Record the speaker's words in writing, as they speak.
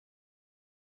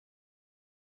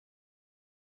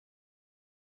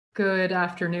Good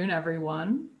afternoon,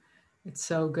 everyone. It's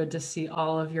so good to see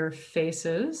all of your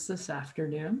faces this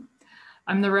afternoon.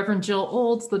 I'm the Reverend Jill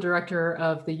Olds, the director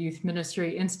of the Youth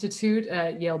Ministry Institute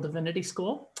at Yale Divinity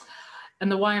School. And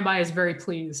the YMI is very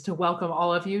pleased to welcome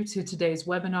all of you to today's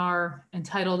webinar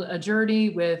entitled A Journey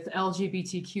with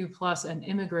LGBTQ plus and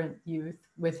Immigrant Youth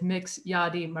with Mix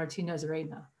Yadi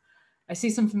Martinez-Reyna. I see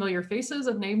some familiar faces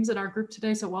and names in our group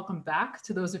today, so welcome back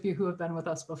to those of you who have been with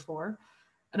us before.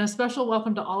 And a special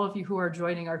welcome to all of you who are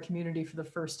joining our community for the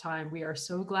first time. We are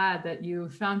so glad that you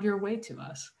found your way to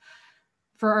us.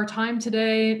 For our time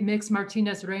today, Mix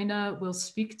Martinez-Reyna will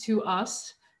speak to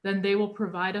us. Then they will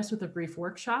provide us with a brief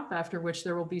workshop, after which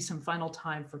there will be some final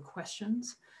time for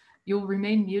questions. You'll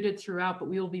remain muted throughout, but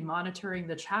we will be monitoring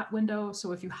the chat window.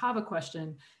 So if you have a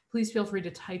question, please feel free to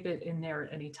type it in there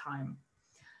at any time.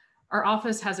 Our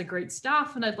office has a great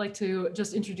staff, and I'd like to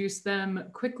just introduce them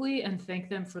quickly and thank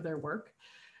them for their work.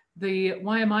 The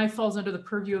YMI falls under the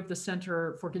purview of the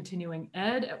Center for Continuing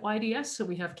Ed at YDS. So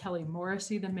we have Kelly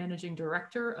Morrissey, the managing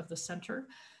director of the center.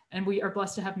 And we are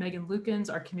blessed to have Megan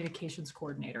Lukens, our communications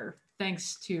coordinator.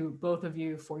 Thanks to both of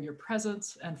you for your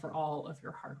presence and for all of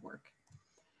your hard work.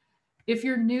 If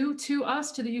you're new to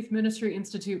us, to the Youth Ministry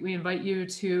Institute, we invite you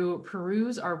to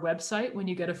peruse our website when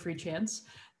you get a free chance.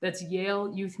 That's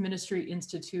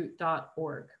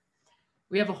yaleyouthministryinstitute.org.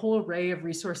 We have a whole array of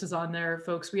resources on there,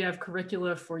 folks. We have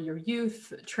curricula for your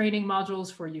youth, training modules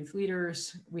for youth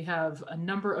leaders. We have a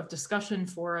number of discussion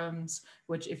forums,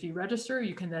 which if you register,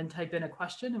 you can then type in a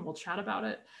question and we'll chat about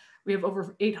it. We have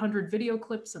over 800 video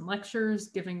clips and lectures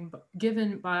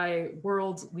given by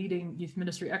world's leading youth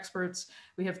ministry experts.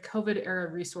 We have COVID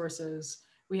era resources.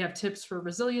 We have tips for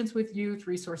resilience with youth,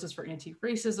 resources for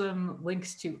anti-racism,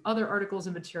 links to other articles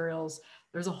and materials.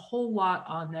 There's a whole lot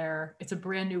on there. It's a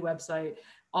brand new website.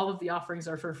 All of the offerings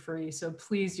are for free, so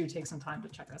please do take some time to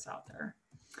check us out there.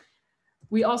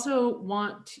 We also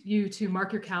want you to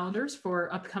mark your calendars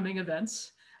for upcoming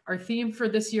events. Our theme for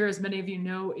this year, as many of you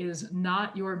know, is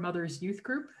Not Your Mother's Youth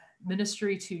Group,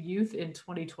 Ministry to Youth in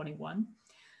 2021.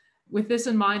 With this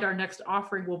in mind, our next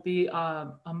offering will be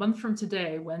a month from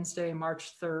today, Wednesday,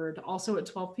 March 3rd, also at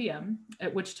 12 p.m.,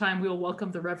 at which time we will welcome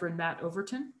the Reverend Matt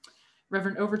Overton.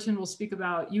 Reverend Overton will speak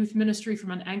about youth ministry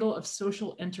from an angle of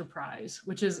social enterprise,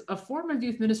 which is a form of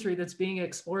youth ministry that's being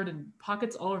explored in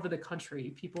pockets all over the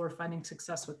country. People are finding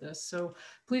success with this. So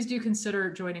please do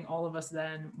consider joining all of us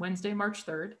then, Wednesday, March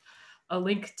 3rd. A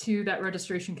link to that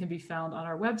registration can be found on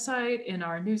our website, in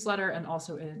our newsletter, and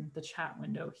also in the chat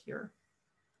window here.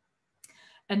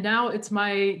 And now it's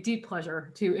my deep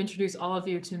pleasure to introduce all of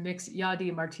you to Mix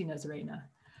Yadi Martinez-Reyna.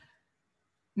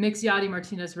 Mix Yadi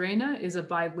Martinez-Reyna is a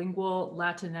bilingual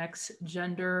Latinx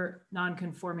gender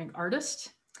nonconforming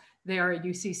artist. They are a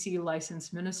UCC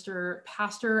licensed minister,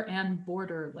 pastor, and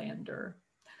borderlander.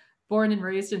 Born and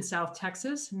raised in South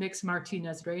Texas, Mix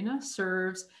Martinez-Reyna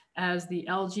serves as the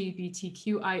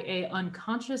LGBTQIA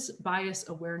unconscious bias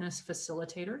awareness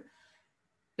facilitator.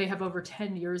 They have over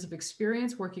 10 years of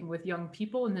experience working with young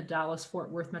people in the Dallas-Fort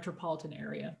Worth metropolitan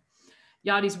area.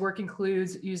 Yadi's work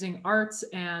includes using arts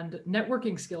and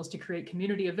networking skills to create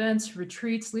community events,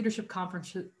 retreats, leadership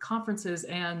conferences,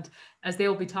 and, as they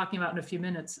will be talking about in a few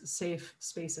minutes, safe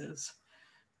spaces.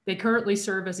 They currently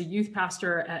serve as a youth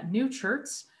pastor at New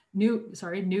Church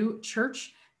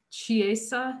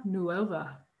Chiesa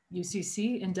Nueva,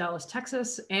 UCC in Dallas,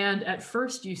 Texas, and at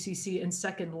First UCC in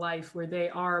Second Life, where they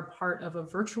are part of a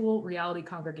virtual reality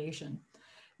congregation.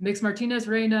 Mix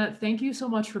Martinez-Reyna, thank you so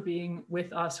much for being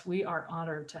with us. We are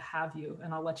honored to have you,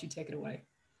 and I'll let you take it away.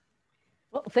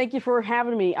 Well, thank you for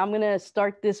having me. I'm going to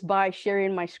start this by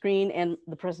sharing my screen and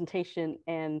the presentation,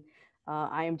 and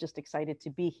I am just excited to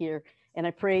be here. And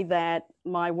I pray that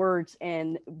my words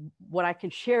and what I can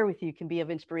share with you can be of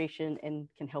inspiration and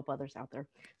can help others out there.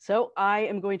 So I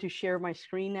am going to share my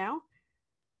screen now.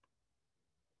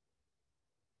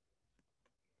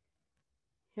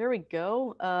 Here we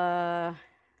go.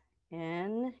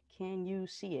 And can you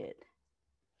see it?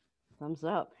 Thumbs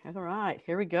up. All right,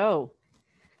 here we go.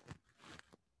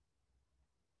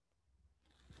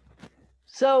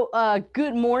 So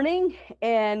good morning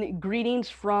and greetings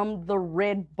from the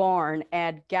Red Barn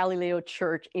at Galileo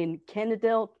Church in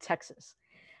Kennedale, Texas.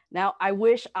 Now, I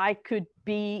wish I could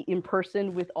be in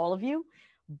person with all of you,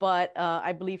 but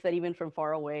I believe that even from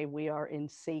far away, we are in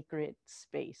sacred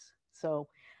space. So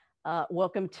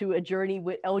welcome to A Journey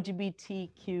with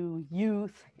LGBTQ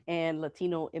Youth and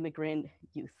Latino Immigrant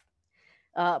Youth.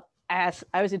 As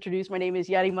I was introduced, my name is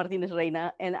Yadi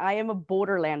Martínez-Reyna, and I am a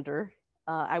borderlander.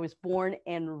 I was born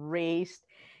and raised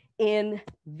in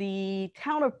the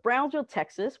town of Brownsville,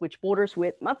 Texas, which borders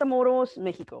with Matamoros,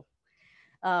 Mexico.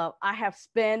 I have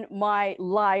spent my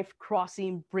life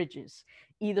crossing bridges,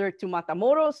 either to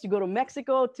Matamoros, to go to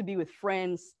Mexico, to be with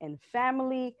friends and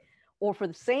family, or for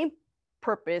the same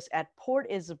purpose at Port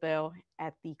Isabel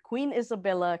at the Queen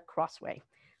Isabella Crossway,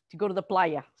 to go to the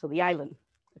playa, so the island.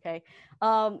 Okay,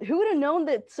 who would have known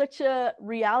that such a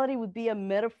reality would be a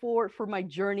metaphor for my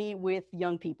journey with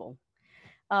young people?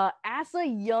 As a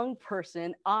young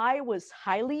person, I was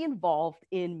highly involved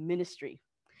in ministry.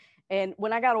 And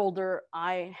when I got older,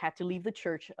 I had to leave the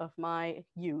church of my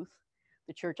youth,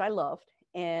 the church I loved.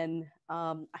 And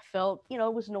I felt, it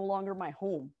was no longer my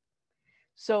home.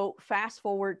 So fast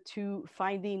forward to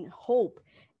finding hope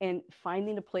and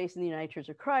finding a place in the United Church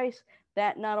of Christ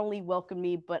that not only welcomed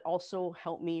me, but also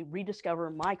helped me rediscover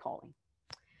my calling.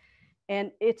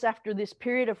 And it's after this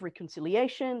period of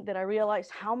reconciliation that I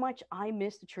realized how much I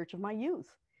missed the church of my youth.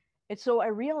 And so I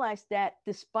realized that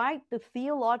despite the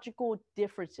theological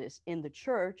differences in the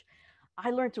church,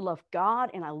 I learned to love God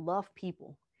and I love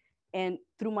people. And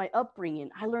through my upbringing,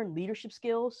 I learned leadership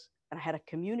skills and I had a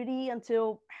community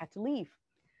until I had to leave.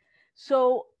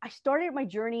 So I started my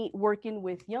journey working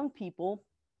with young people,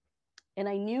 and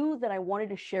I knew that I wanted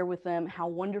to share with them how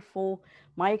wonderful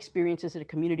my experiences in a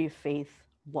community of faith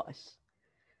was.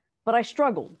 But I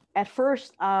struggled. At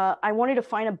first, I wanted to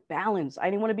find a balance. I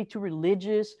didn't want to be too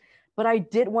religious, but I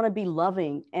did want to be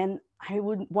loving, and I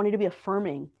wanted to be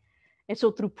affirming. And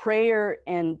so through prayer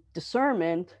and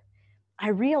discernment, I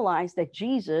realized that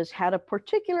Jesus had a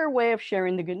particular way of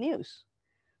sharing the good news.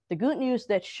 The good news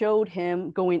that showed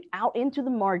him going out into the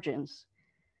margins,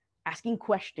 asking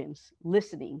questions,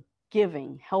 listening,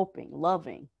 giving, helping,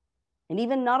 loving, and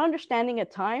even not understanding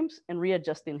at times and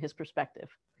readjusting his perspective.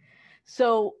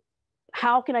 So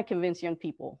how can I convince young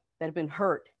people that have been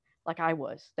hurt like I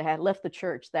was, that had left the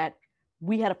church, that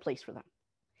we had a place for them?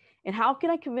 And how can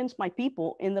I convince my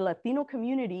people in the Latino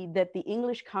community that the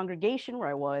English congregation where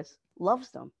I was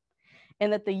loves them,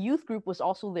 and that the youth group was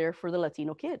also there for the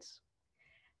Latino kids?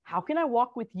 How can I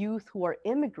walk with youth who are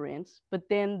immigrants, but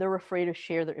then they're afraid to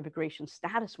share their immigration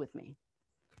status with me?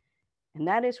 And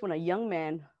that is when a young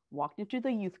man walked into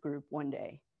the youth group one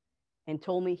day and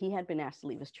told me he had been asked to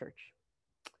leave his church.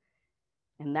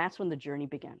 And that's when the journey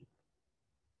began.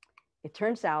 It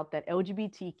turns out that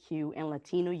LGBTQ and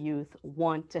Latino youth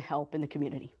want to help in the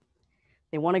community.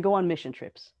 They want to go on mission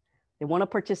trips. They want to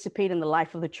participate in the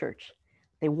life of the church.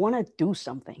 They want to do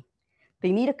something.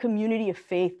 They need a community of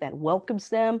faith that welcomes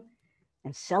them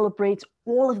and celebrates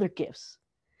all of their gifts.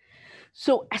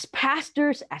 So as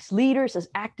pastors, as leaders, as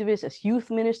activists, as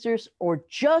youth ministers, or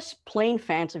just plain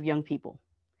fans of young people,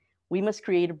 we must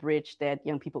create a bridge that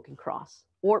young people can cross.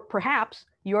 Or perhaps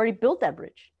you already built that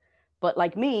bridge. But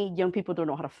like me, young people don't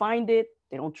know how to find it.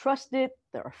 They don't trust it.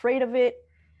 They're afraid of it.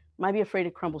 Might be afraid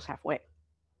it crumbles halfway.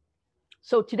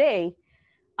 So today,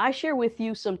 I share with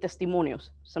you some testimonials,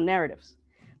 some narratives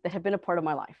that have been a part of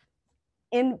my life.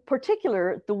 In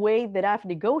particular, the way that I've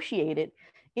negotiated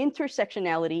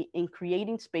intersectionality in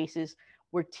creating spaces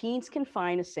where teens can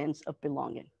find a sense of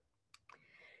belonging.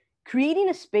 Creating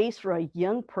a space for a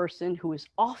young person who is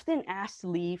often asked to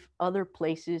leave other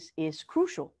places is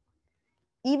crucial.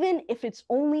 Even if it's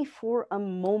only for a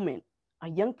moment, a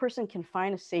young person can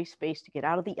find a safe space to get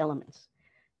out of the elements,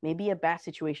 maybe a bad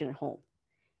situation at home,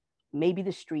 maybe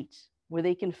the streets, where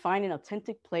they can find an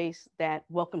authentic place that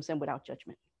welcomes them without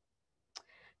judgment.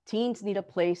 Teens need a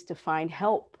place to find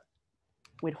help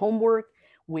with homework,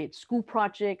 with school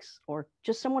projects, or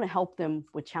just someone to help them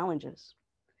with challenges.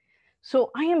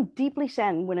 So I am deeply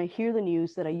saddened when I hear the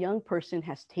news that a young person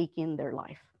has taken their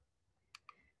life.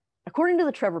 According to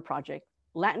the Trevor Project,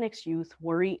 Latinx youth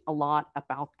worry a lot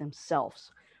about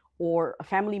themselves or a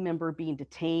family member being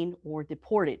detained or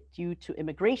deported due to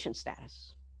immigration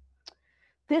status.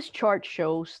 This chart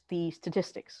shows the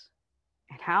statistics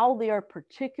and how they are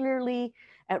particularly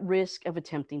at risk of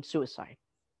attempting suicide.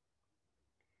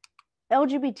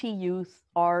 LGBT youth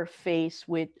are faced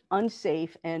with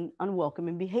unsafe and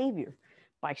unwelcoming behavior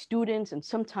by students and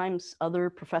sometimes other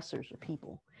professors or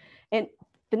people. And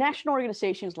the national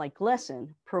organizations like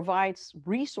Lesson provides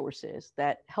resources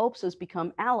that helps us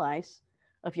become allies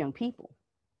of young people.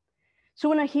 So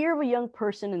when I hear of a young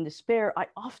person in despair, I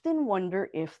often wonder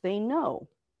if they know.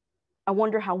 I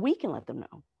wonder how we can let them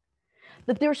know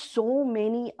that there's so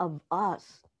many of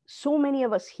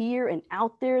us here and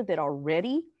out there that are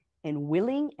ready and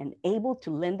willing and able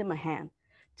to lend them a hand,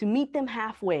 to meet them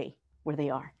halfway where they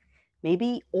are,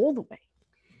 maybe all the way.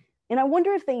 And I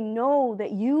wonder if they know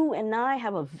that you and I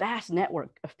have a vast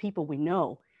network of people we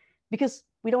know, because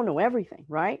we don't know everything,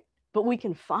 right? But we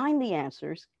can find the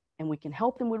answers and we can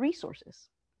help them with resources.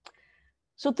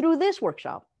 So through this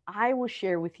workshop, I will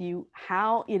share with you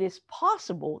how it is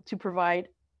possible to provide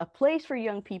a place for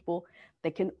young people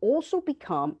that can also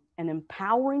become an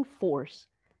empowering force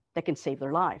that can save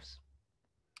their lives.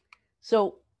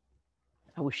 So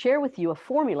I will share with you a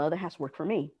formula that has worked for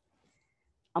me.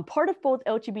 I'm part of both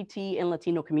LGBT and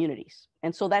Latino communities,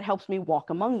 and so that helps me walk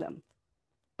among them.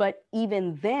 But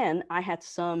even then, I had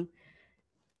some,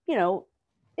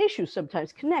 issues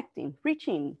sometimes connecting,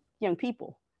 reaching young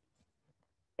people.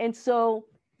 And so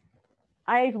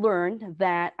I learned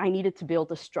that I needed to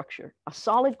build a structure, a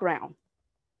solid ground.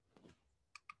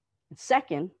 And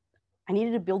second, I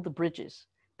needed to build the bridges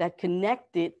that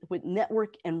connected with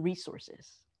network and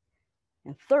resources.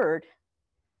 And third,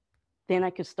 then I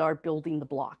could start building the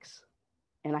blocks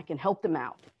and I can help them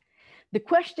out. The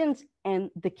questions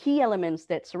and the key elements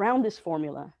that surround this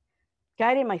formula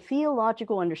guided my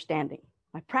theological understanding,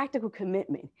 my practical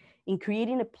commitment in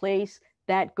creating a place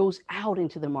that goes out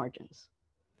into the margins.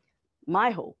 My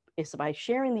hope is that by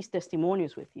sharing these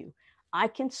testimonials with you, I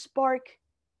can spark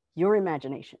your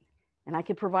imagination and I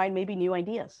can provide maybe new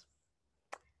ideas.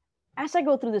 As I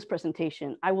go through this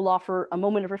presentation, I will offer a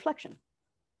moment of reflection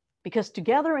because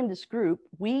together in this group,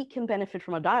 we can benefit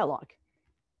from a dialogue.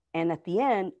 And at the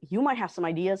end, you might have some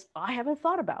ideas I haven't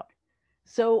thought about.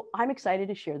 So I'm excited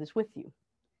to share this with you.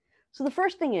 So the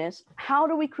first thing is, how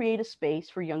do we create a space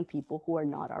for young people who are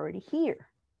not already here?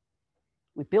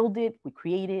 We build it, we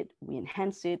create it, we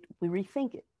enhance it, we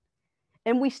rethink it.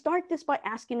 And we start this by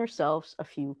asking ourselves a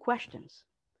few questions.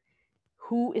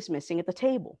 Who is missing at the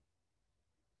table?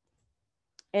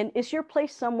 And is your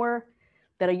place somewhere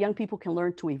that a young people can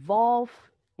learn to evolve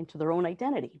into their own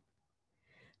identity?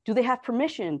 Do they have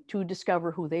permission to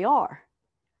discover who they are?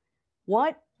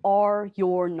 What are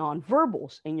your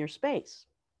nonverbals in your space?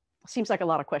 Seems like a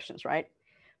lot of questions, right?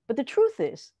 But the truth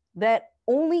is that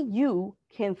only you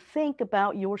can think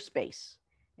about your space,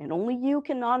 and only you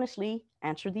can honestly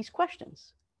answer these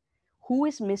questions. Who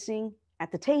is missing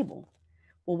at the table?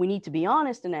 Well, we need to be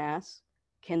honest and ask,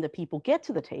 can the people get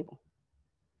to the table?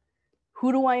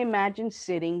 Who do I imagine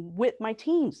sitting with my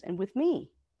teens and with me?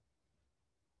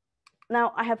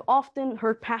 Now, I have often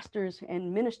heard pastors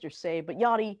and ministers say, but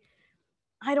Yadi,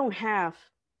 I don't have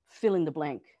fill in the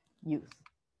blank youth.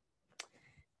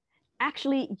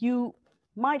 Actually, you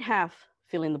might have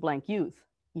fill in the blank youth.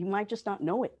 You might just not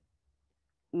know it.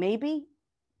 Maybe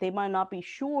they might not be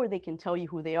sure they can tell you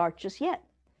who they are just yet.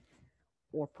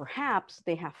 Or perhaps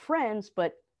they have friends,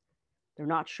 but they're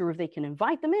not sure if they can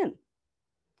invite them in.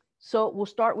 So we'll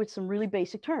start with some really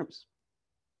basic terms.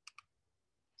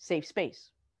 Safe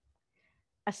space.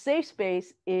 A safe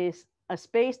space is a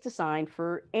space designed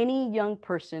for any young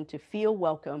person to feel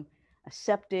welcome,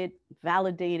 accepted,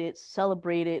 validated,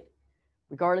 celebrated,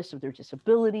 regardless of their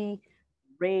disability,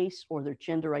 race, or their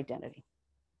gender identity.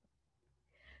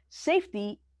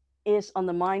 Safety is on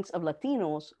the minds of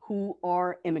Latinos who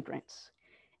are immigrants,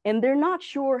 and they're not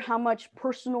sure how much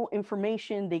personal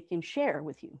information they can share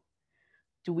with you.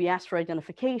 Do we ask for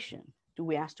identification? Do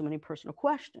we ask too many personal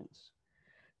questions?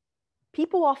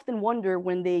 People often wonder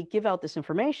when they give out this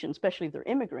information, especially if they're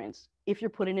immigrants, if you're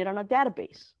putting it on a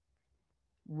database.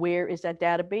 Where is that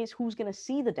database? Who's going to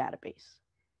see the database?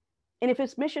 And if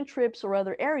it's mission trips or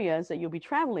other areas that you'll be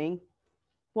traveling,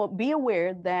 well, be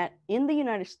aware that in the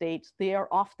United States, they are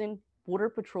often Border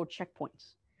Patrol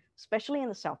checkpoints, especially in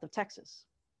the south of Texas.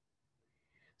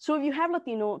 So if you have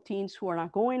Latino teens who are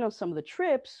not going on some of the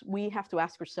trips, we have to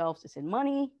ask ourselves, is it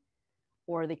money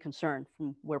or are they concerned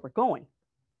from where we're going?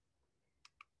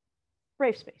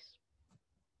 Brave space.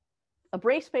 A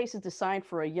brave space is designed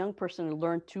for a young person to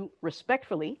learn to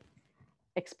respectfully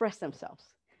express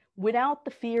themselves without the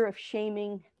fear of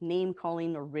shaming, name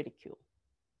calling, or ridicule.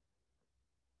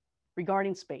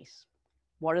 Regarding space,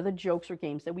 what are the jokes or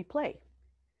games that we play?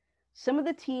 Some of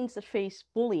the teens that face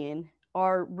bullying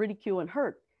are ridicule and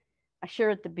hurt. I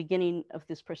shared at the beginning of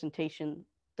this presentation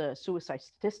the suicide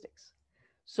statistics.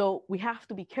 So we have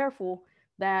to be careful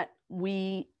that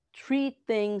we treat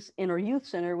things in our youth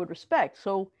center with respect.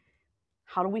 So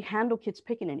how do we handle kids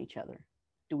picking at each other?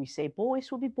 Do we say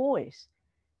boys will be boys?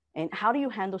 And how do you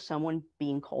handle someone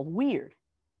being called weird?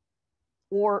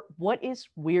 Or what is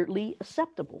weirdly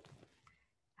acceptable?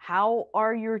 How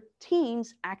are your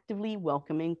teens actively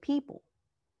welcoming people?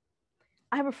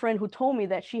 I have a friend who told me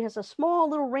that she has a small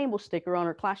little rainbow sticker on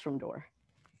her classroom door.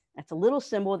 That's a little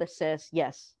symbol that says,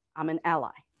 yes, I'm an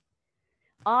ally.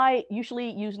 I usually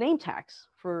use name tags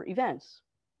for events.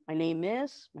 My name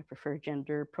is, my preferred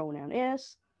gender pronoun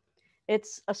is.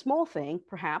 It's a small thing,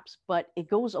 perhaps, but it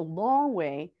goes a long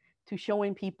way to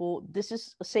showing people this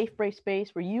is a safe, brave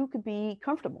space where you could be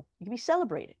comfortable, you can be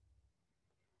celebrated.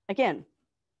 Again,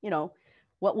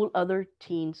 What will other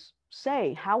teens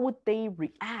say? How would they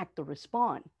react or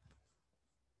respond?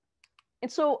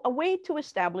 And so a way to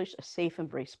establish a safe and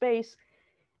brave space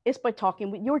is by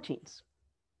talking with your teens.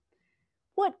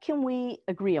 What can we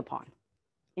agree upon?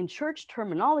 In church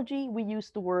terminology, we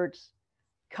use the words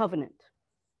covenant.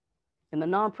 In the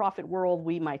nonprofit world,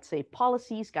 we might say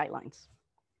policies, guidelines.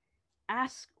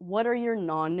 Ask, what are your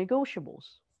non-negotiables?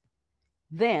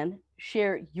 Then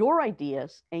share your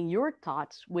ideas and your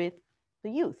thoughts with the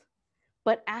youth,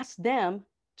 but ask them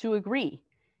to agree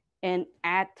and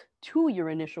add to your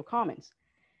initial comments.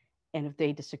 And if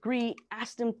they disagree,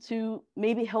 ask them to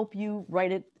maybe help you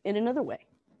write it in another way.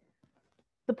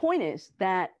 The point is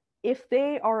that if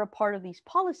they are a part of these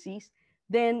policies,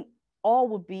 then all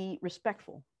will be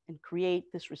respectful and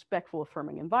create this respectful,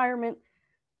 affirming environment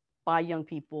by young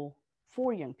people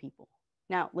for young people.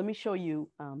 Now, let me show you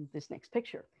this next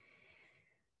picture.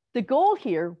 The goal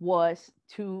here was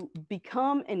to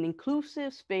become an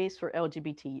inclusive space for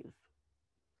LGBT youth.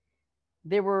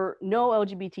 There were no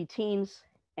LGBT teens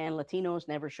and Latinos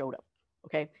never showed up,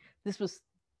 okay? This was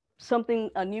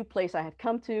a new place I had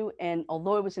come to, and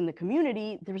although it was in the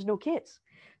community, there was no kids.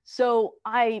 So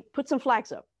I put some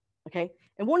flags up, okay?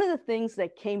 And one of the things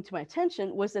that came to my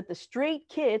attention was that the straight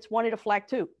kids wanted a flag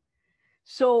too.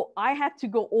 So I had to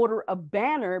go order a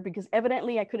banner because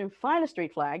evidently I couldn't find a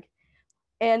straight flag.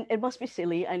 And it must be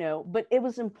silly, I know, but it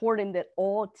was important that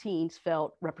all teens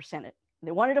felt represented. They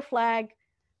wanted a flag,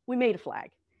 we made a flag.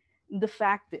 The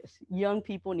fact is, young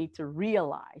people need to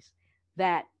realize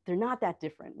that they're not that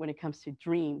different when it comes to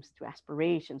dreams, to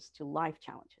aspirations, to life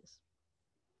challenges.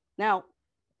 Now,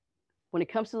 when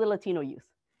it comes to the Latino youth,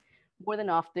 more than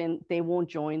often, they won't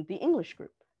join the English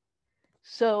group.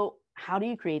 So how do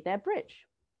you create that bridge?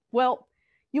 Well,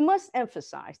 you must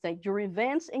emphasize that your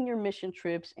events and your mission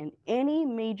trips and any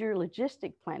major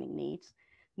logistic planning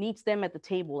needs them at the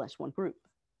table as one group.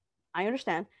 I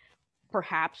understand,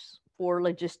 perhaps for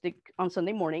logistic on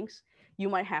Sunday mornings, you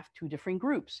might have two different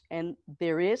groups, and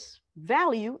there is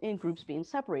value in groups being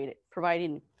separated,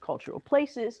 providing cultural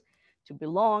places to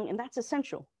belong, and that's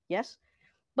essential, yes?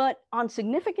 But on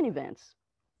significant events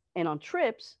and on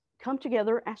trips, come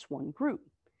together as one group.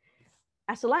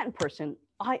 As a Latin person,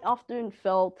 I often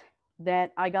felt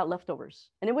that I got leftovers,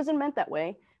 and it wasn't meant that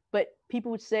way, but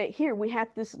people would say, here, we had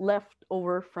this left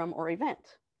over from our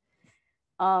event.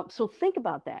 So think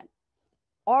about that.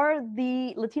 Are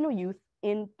the Latino youth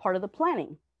in part of the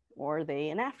planning, or are they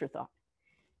an afterthought?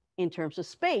 In terms of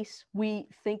space, we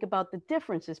think about the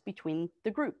differences between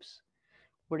the groups.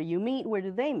 Where do you meet? Where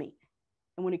do they meet?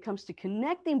 And when it comes to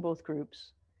connecting both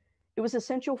groups, it was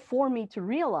essential for me to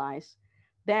realize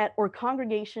that our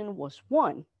congregation was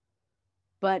one,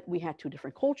 but we had two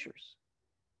different cultures.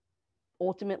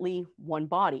 Ultimately, one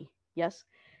body, yes?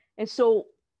 And so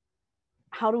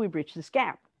how do we bridge this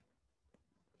gap?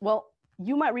 Well,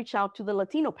 you might reach out to the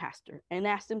Latino pastor and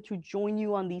ask them to join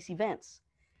you on these events,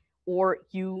 or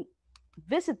you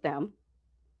visit them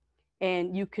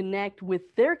and you connect with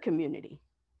their community.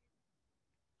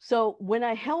 So when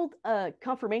I held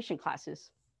confirmation classes,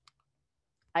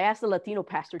 I asked the Latino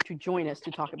pastor to join us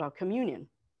to talk about communion.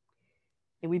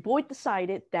 And we both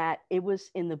decided that it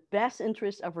was in the best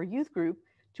interest of our youth group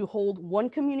to hold one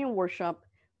communion workshop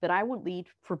that I would lead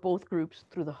for both groups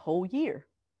through the whole year.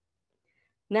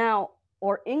 Now,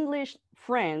 our English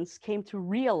friends came to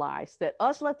realize that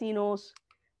us Latinos,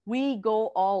 we go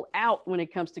all out when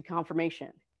it comes to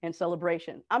confirmation and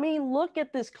celebration. I mean, look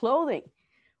at this clothing.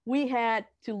 We had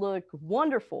to look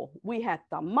wonderful. We had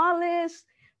tamales,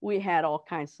 we had all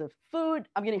kinds of food.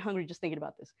 I'm getting hungry just thinking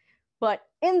about this. But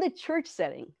in the church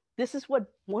setting, this is what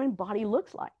one body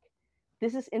looks like.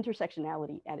 This is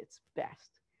intersectionality at its best.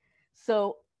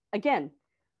 So again,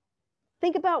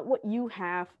 think about what you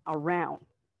have around,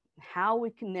 how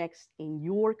it connects in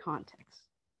your context.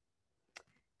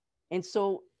 And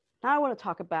so now I want to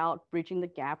talk about bridging the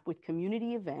gap with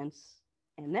community events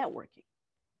and networking.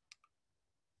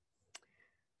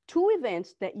 Two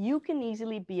events that you can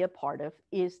easily be a part of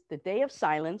is the Day of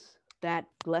Silence that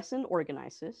Glesson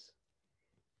organizes.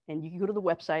 And you can go to the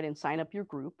website and sign up your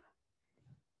group.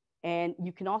 And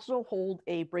you can also hold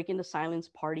a Breaking the Silence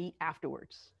party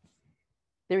afterwards.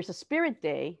 There's a Spirit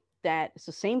Day that is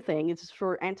the same thing. It's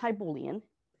for anti-bullying.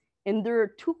 And there are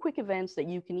two quick events that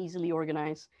you can easily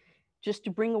organize just to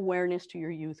bring awareness to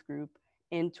your youth group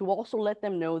and to also let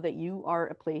them know that you are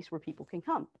a place where people can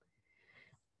come.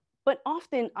 But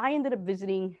often I ended up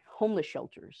visiting homeless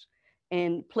shelters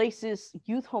and places,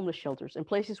 youth homeless shelters, and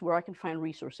places where I can find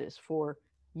resources for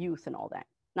youth and all that.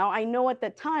 Now, I know at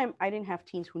that time, I didn't have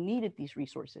teens who needed these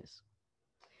resources.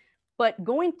 But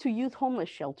going to youth homeless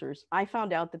shelters, I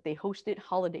found out that they hosted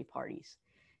holiday parties.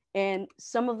 And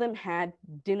some of them had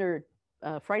dinner,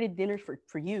 Friday dinners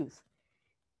for youth.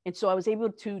 And so I was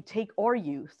able to take our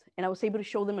youth and I was able to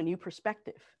show them a new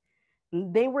perspective.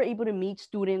 And they were able to meet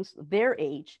students their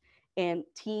age and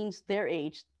teens their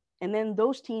age. And then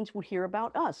those teens would hear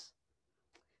about us.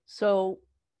 So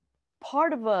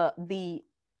part of the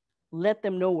Let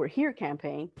Them Know We're Here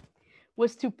campaign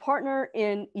was to partner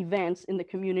in events in the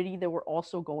community that were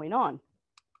also going on.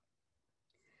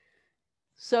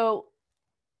 So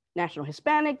National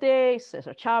Hispanic Day,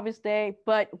 Cesar Chavez Day,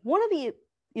 but one of the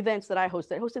events that I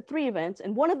hosted 3 events,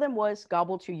 and one of them was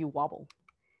Gobble Till You Wobble.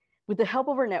 With the help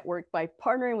of our network, by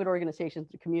partnering with organizations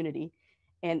in the community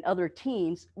and other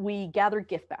teens, we gathered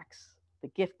gift bags. The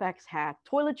gift bags had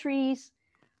toiletries,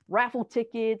 raffle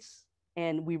tickets,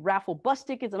 and we raffled bus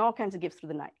tickets and all kinds of gifts through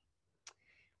the night.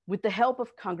 With the help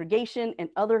of congregation and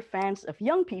other fans of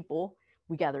young people,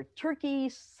 we gathered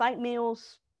turkeys, side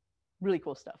meals, really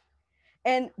cool stuff.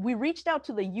 And we reached out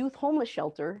to the youth homeless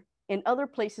shelter and other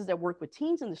places that work with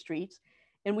teens in the streets,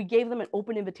 and we gave them an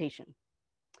open invitation.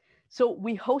 So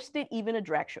we hosted even a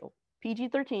drag show,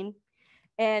 PG-13,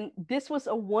 and this was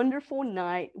a wonderful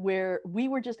night where we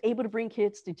were just able to bring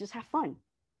kids to just have fun.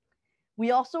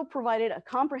 We also provided a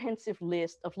comprehensive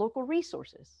list of local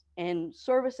resources and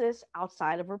services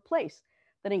outside of our place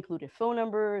that included phone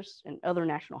numbers and other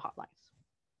national hotlines.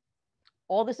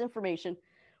 All this information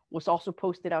was also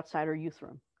posted outside our youth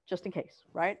room, just in case,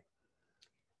 right?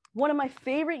 One of my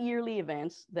favorite yearly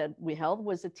events that we held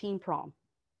was the teen prom.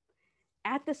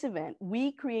 At this event,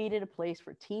 we created a place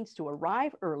for teens to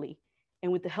arrive early,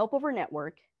 and with the help of our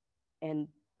network and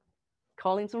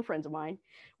calling some friends of mine,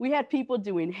 we had people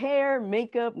doing hair,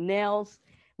 makeup, nails.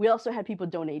 We also had people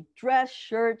donate dress,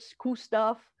 shirts, cool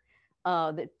stuff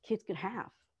that kids could have.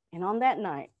 And on that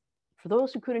night, for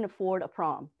those who couldn't afford a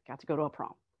prom, got to go to a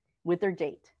prom with their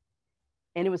date.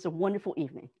 And it was a wonderful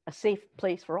evening, a safe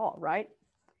place for all, right?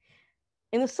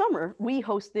 In the summer, we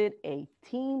hosted a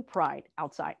teen pride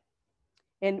outside.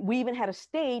 And we even had a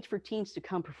stage for teens to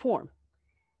come perform.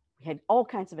 We had all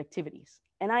kinds of activities.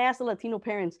 And I asked the Latino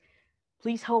parents,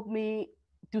 please help me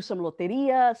do some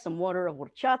loteria, some water of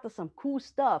horchata, some cool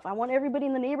stuff. I want everybody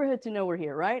in the neighborhood to know we're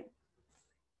here, right?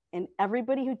 And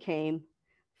everybody who came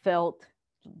felt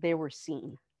they were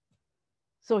seen.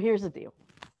 So here's the deal.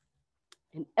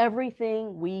 In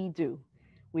everything we do,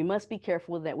 we must be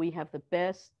careful that we have the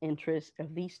best interests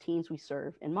of these teens we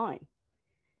serve in mind.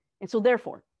 And so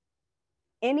therefore,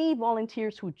 any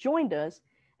volunteers who joined us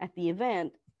at the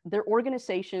event, their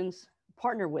organizations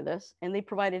partner with us and they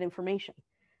provided information,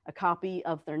 a copy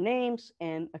of their names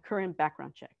and a current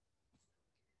background check.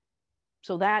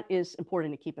 So that is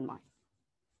important to keep in mind.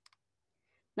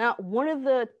 Now, one of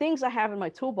the things I have in my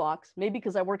toolbox, maybe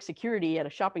because I work security at a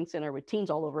shopping center with teens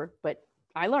all over, but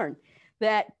I learned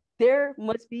that there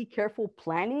must be careful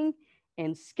planning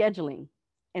and scheduling.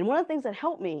 And one of the things that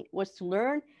helped me was to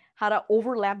learn how to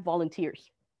overlap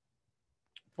volunteers.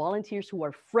 Volunteers who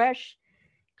are fresh,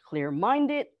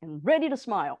 clear-minded, and ready to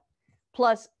smile.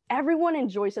 Plus, everyone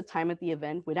enjoys a time at the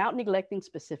event without neglecting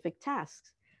specific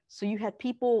tasks. So you had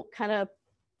people kind of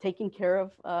taking care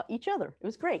of each other. It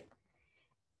was great.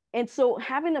 And so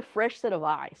having a fresh set of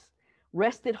eyes,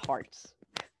 rested hearts,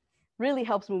 really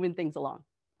helps moving things along.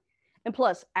 And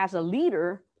plus, as a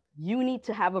leader, you need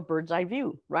to have a bird's eye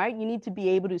view, right? You need to be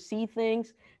able to see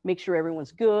things, make sure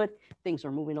everyone's good, things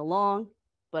are moving along.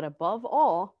 But above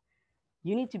all,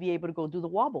 you need to be able to go do the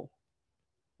wobble.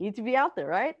 You need to be out there,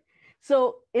 right?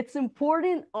 So it's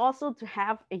important also to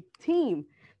have a team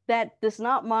that does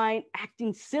not mind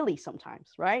acting silly sometimes,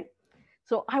 right?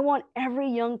 So I want every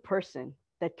young person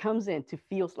that comes in to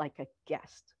feel like a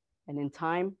guest and in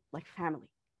time, like family.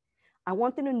 I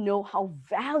want them to know how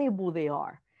valuable they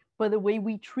are by the way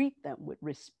we treat them with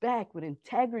respect, with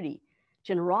integrity,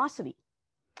 generosity.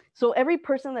 So every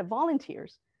person that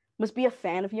volunteers must be a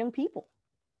fan of young people,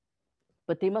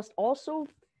 but they must also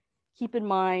keep in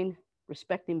mind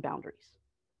respecting boundaries.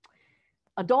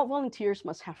 Adult volunteers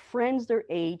must have friends their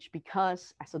age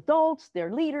because as adults,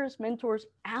 they're leaders, mentors,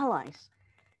 allies,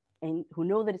 and who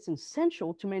know that it's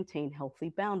essential to maintain healthy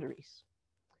boundaries.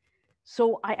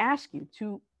 So I ask you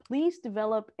to please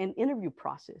develop an interview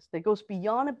process that goes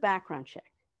beyond a background check.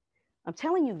 I'm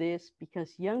telling you this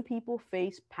because young people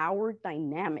face power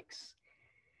dynamics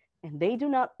and they do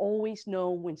not always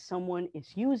know when someone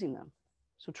is using them.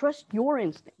 So trust your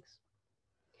instincts.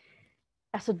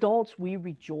 As adults, we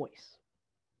rejoice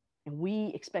and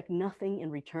we expect nothing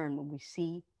in return when we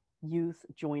see youth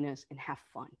join us and have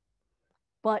fun.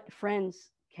 But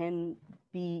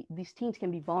these teens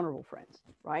can be vulnerable friends,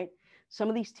 right? Some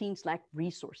of these teens lack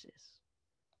resources.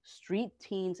 Street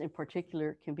teens in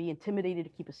particular can be intimidated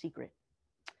to keep a secret.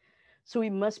 So we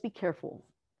must be careful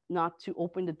not to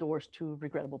open the doors to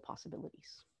regrettable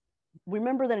possibilities.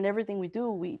 Remember that in everything we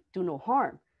do no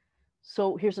harm.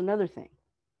 So here's another thing.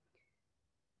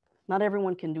 Not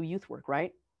everyone can do youth work,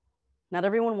 right? Not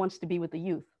everyone wants to be with the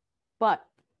youth, but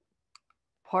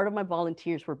part of my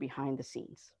volunteers were behind the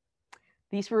scenes.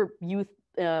 These were youth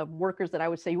workers that I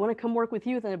would say, you want to come work with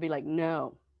youth? And I'd be like,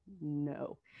 no.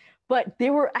 But they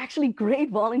were actually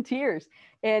great volunteers,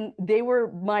 and they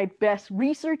were my best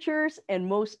researchers and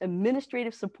most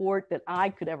administrative support that I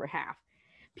could ever have.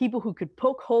 People who could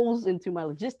poke holes into my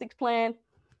logistics plan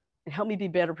and help me be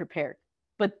better prepared.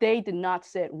 But they did not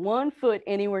set one foot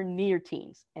anywhere near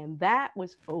teens, and that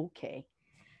was okay.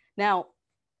 Now,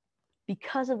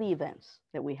 because of the events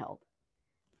that we held,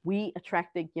 we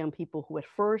attracted young people who at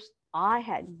first I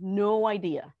had no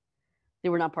idea they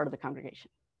were not part of the congregation.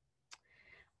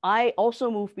 I also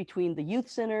moved between the youth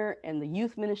center and the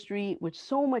youth ministry with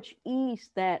so much ease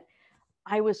that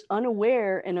I was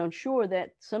unaware and unsure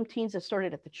that some teens that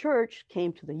started at the church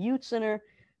came to the youth center.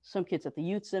 Some kids at the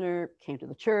youth center came to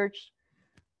the church.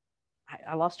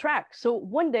 I lost track. So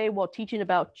one day while teaching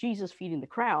about Jesus feeding the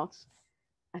crowds,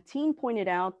 a teen pointed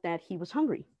out that he was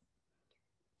hungry.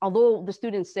 Although the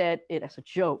student said it as a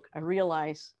joke, I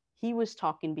realized he was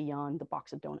talking beyond the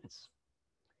box of donuts.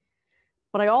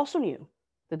 But I also knew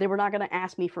that they were not going to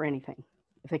ask me for anything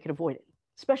if they could avoid it,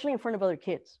 especially in front of other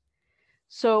kids.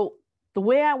 So the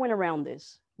way I went around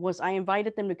this was I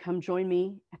invited them to come join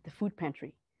me at the food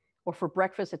pantry or for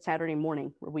breakfast at Saturday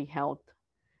morning where we held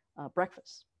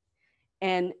breakfast.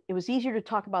 And it was easier to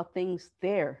talk about things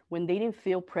there when they didn't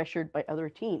feel pressured by other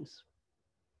teens.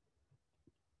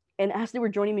 And as they were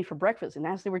joining me for breakfast and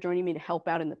as they were joining me to help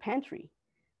out in the pantry,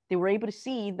 they were able to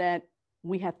see that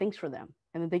we had things for them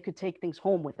and that they could take things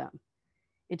home with them.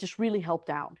 It just really helped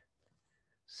out.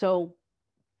 So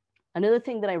another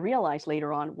thing that I realized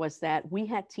later on was that we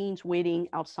had teens waiting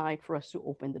outside for us to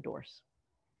open the doors.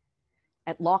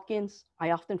 At lock-ins, I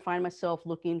often find myself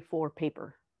looking for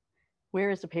paper. Where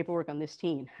is the paperwork on this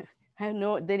teen? They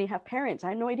didn't have parents. I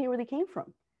had no idea where they came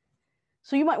from.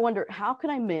 So you might wonder, how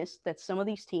could I miss that some of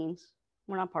these teens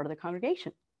were not part of the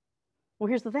congregation? Well,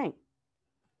 here's the thing.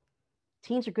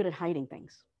 Teens are good at hiding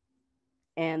things.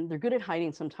 And they're good at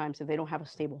hiding sometimes if they don't have a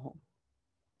stable home.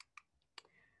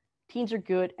 Teens are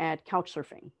good at couch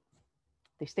surfing.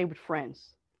 They stay with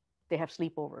friends. They have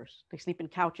sleepovers. They sleep in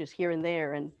couches here and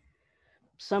there. And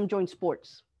some join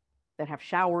sports that have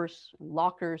showers, and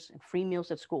lockers, and free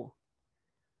meals at school.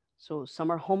 So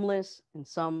some are homeless and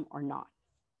some are not.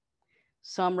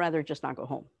 Some rather just not go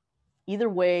home. Either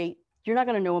way, you're not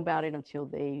going to know about it until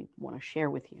they want to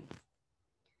share with you.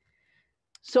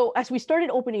 So as we started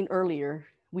opening earlier,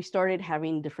 we started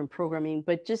having different programming,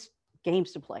 but just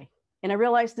games to play. And I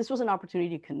realized this was an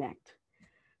opportunity to connect.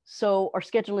 So our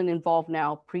scheduling involved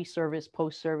now pre-service,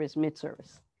 post-service,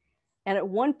 mid-service. And at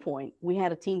one point, we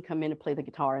had a teen come in and play the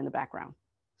guitar in the background.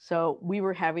 So we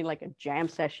were having like a jam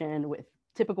session with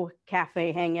typical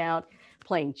cafe hangout,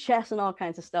 playing chess and all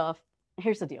kinds of stuff.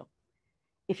 Here's the deal.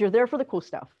 If you're there for the cool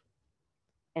stuff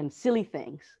and silly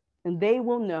things, then they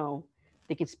will know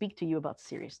they can speak to you about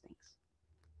serious things.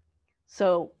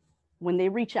 So when they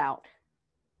reach out,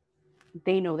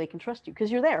 they know they can trust you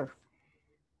because you're there.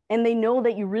 And they know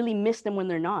that you really miss them when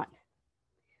they're not.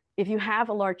 If you have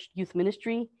a large youth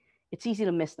ministry, it's easy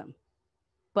to miss them.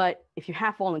 But if you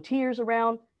have volunteers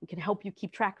around, it can help you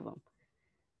keep track of them.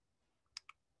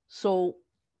 So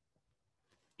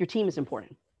your team is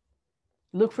important.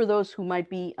 Look for those who might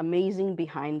be amazing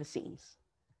behind the scenes.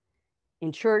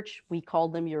 In church, we call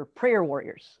them your prayer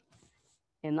warriors.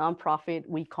 In nonprofit,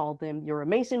 we call them your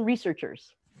amazing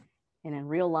researchers. And in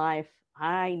real life,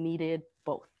 I needed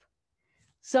both.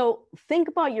 So think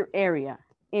about your area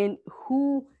and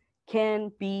who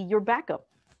can be your backup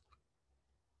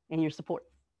and your support.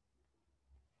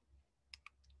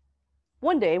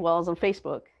 One day, while I was on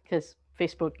Facebook, because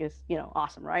Facebook is,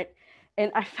 awesome, right?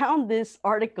 And I found this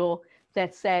article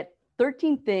that said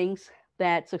 13 things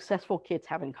that successful kids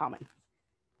have in common.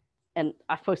 And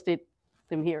I posted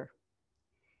them here.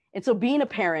 And so being a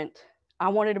parent, I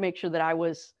wanted to make sure that I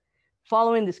was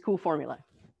following this cool formula.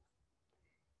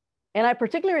 And I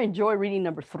particularly enjoy reading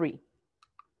number 3.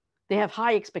 They have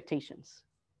high expectations.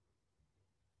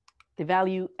 They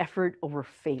value effort over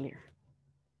failure.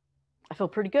 I feel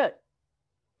pretty good.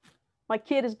 My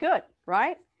kid is good,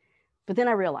 right? But then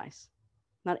I realized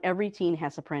not every teen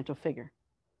has a parental figure.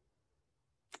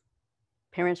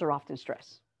 Parents are often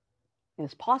stressed. And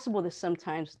it's possible that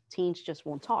sometimes teens just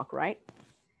won't talk, right?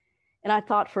 And I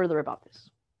thought further about this.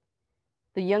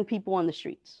 the young people on the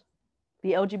streets,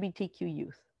 the LGBTQ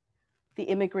youth, the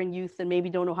immigrant youth that maybe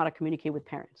don't know how to communicate with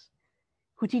parents?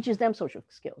 Who teaches them social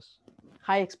skills,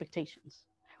 high expectations?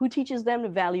 Who teaches them to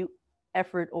value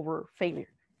effort over failure?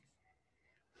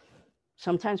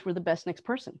 Sometimes we're the best next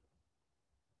person.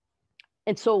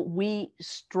 And so we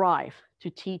strive to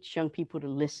teach young people to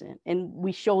listen, and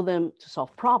we show them to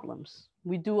solve problems.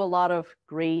 We do a lot of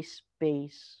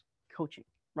grace-based coaching,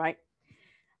 right?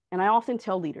 And I often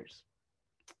tell leaders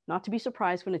not to be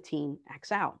surprised when a teen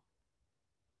acts out.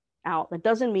 That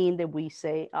doesn't mean that we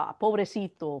say,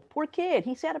 pobrecito, poor kid,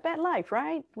 he's had a bad life,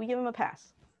 right? We give him a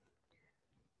pass.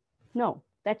 No,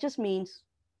 that just means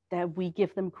that we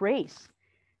give them grace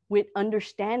with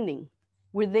understanding,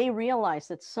 where they realize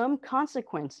that some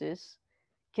consequences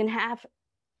can have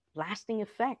lasting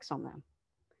effects on them.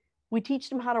 We teach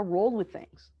them how to roll with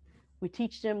things. We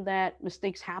teach them that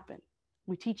mistakes happen.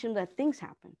 We teach them that things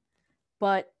happen.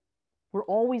 But we're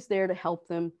always there to help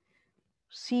them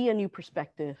see a new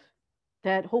perspective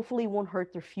that hopefully won't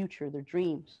hurt their future, their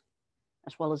dreams,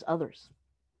 as well as others.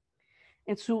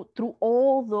 And so through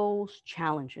all those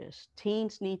challenges,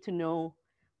 teens need to know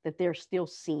that they're still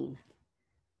seen,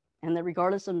 and that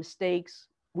regardless of mistakes,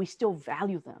 we still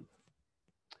value them.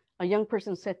 A young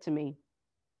person said to me,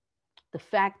 the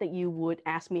fact that you would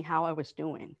ask me how I was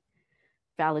doing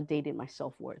validated my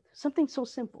self-worth. Something so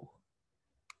simple.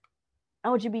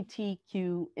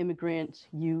 LGBTQ immigrant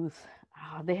youth,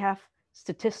 they have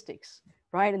statistics,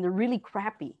 right? And they're really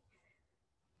crappy.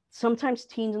 Sometimes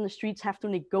teens in the streets have to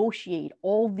negotiate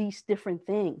all these different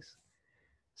things.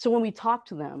 So when we talk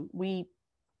to them, we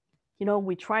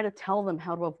try to tell them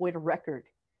how to avoid a record.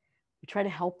 We try to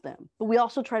help them, but we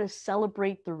also try to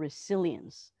celebrate their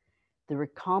resilience, their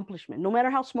accomplishment, no matter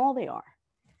how small they are.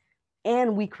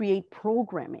 And we create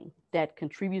programming that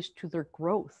contributes to their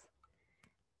growth.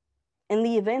 In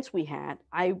the events we had,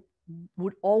 I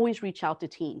would always reach out to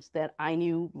teens that I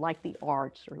knew liked the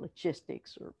arts or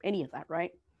logistics or any of that,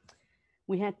 right?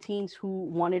 We had teens who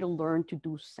wanted to learn to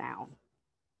do sound,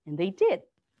 and they did.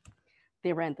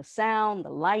 They ran the sound, the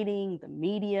lighting, the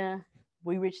media.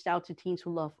 We reached out to teens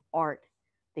who love art.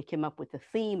 They came up with a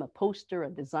theme, a poster, a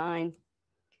design.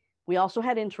 We also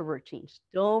had introvert teens.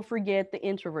 Don't forget the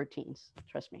introvert teens,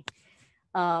 trust me.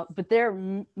 But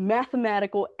they're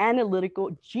mathematical,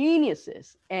 analytical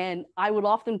geniuses. And I would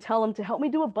often tell them to help me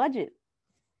do a budget.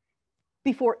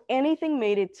 Before anything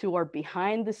made it to our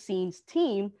behind the scenes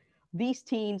team, these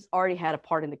teens already had a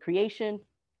part in the creation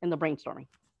and the brainstorming.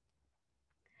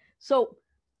 So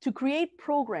to create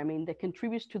programming that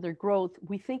contributes to their growth,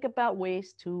 we think about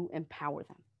ways to empower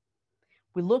them.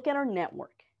 We look at our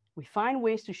network. We find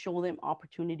ways to show them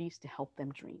opportunities to help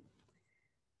them dream.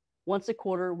 Once a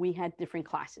quarter, we had different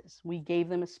classes. We gave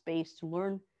them a space to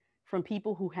learn from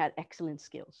people who had excellent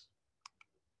skills.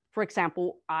 For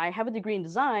example, I have a degree in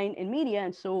design and media,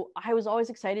 and so I was always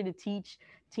excited to teach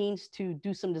teens to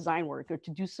do some design work or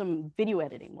to do some video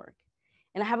editing work.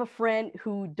 And I have a friend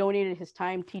who donated his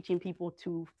time teaching people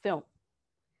to film.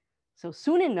 So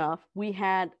soon enough, we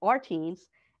had our teens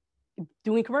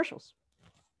doing commercials.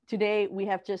 Today, we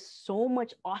have just so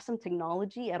much awesome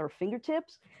technology at our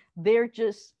fingertips. They're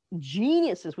just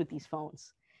geniuses with these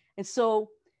phones. And so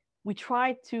we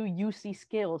try to use these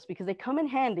skills because they come in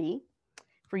handy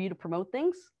for you to promote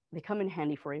things. They come in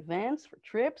handy for events, for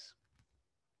trips.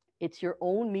 It's your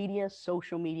own media,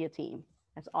 social media team.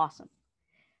 That's awesome.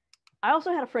 I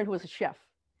also had a friend who was a chef.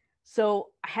 So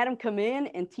I had him come in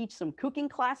and teach some cooking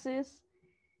classes,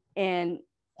 and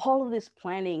all of this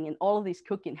planning and all of this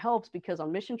cooking helps because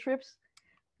on mission trips,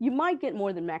 you might get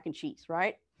more than mac and cheese,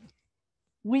 right?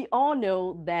 We all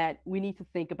know that we need to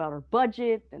think about our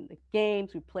budget and the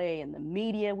games we play and the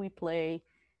media we play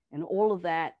and all of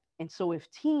that. And so if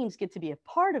teens get to be a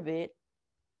part of it,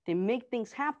 they make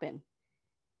things happen.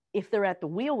 If they're at the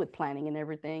wheel with planning and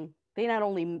everything, they not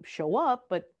only show up,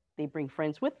 but they bring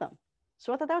friends with them.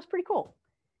 So I thought that was pretty cool.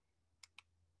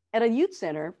 At a youth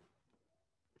center,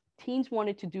 teens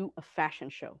wanted to do a fashion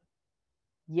show.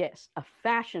 Yes, a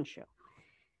fashion show.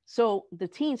 So the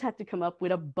teens had to come up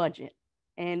with a budget,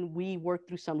 and we worked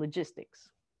through some logistics.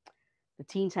 The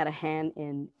teens had a hand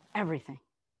in everything,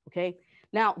 okay?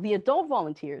 Now, the adult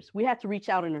volunteers, we had to reach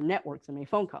out in our networks and make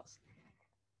phone calls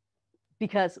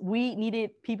because we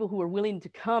needed people who were willing to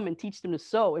come and teach them to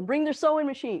sew and bring their sewing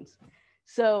machines.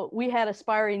 So we had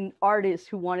aspiring artists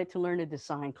who wanted to learn to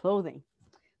design clothing.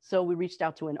 So we reached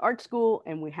out to an art school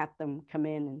and we had them come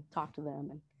in and talk to them.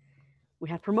 And we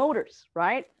had promoters,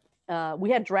 right? We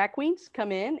had drag queens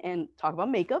come in and talk about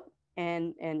makeup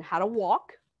and how to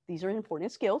walk. These are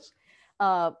important skills.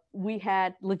 We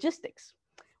had logistics.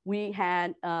 We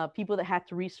had people that had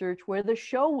to research where the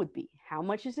show would be. How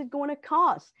much is it going to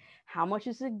cost? How much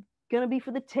is it going to be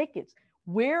for the tickets?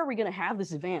 Where are we going to have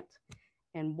this event?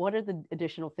 And what are the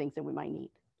additional things that we might need,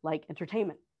 like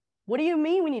entertainment? What do you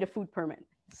mean we need a food permit?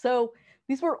 So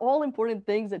these were all important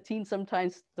things that teens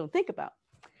sometimes don't think about.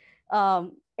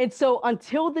 And so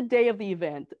until the day of the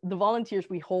event, the volunteers,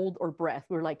 we hold our breath.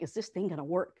 We're like, is this thing going to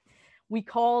work? We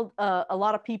called a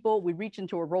lot of people. We reached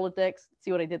into our Rolodex.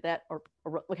 See what I did that?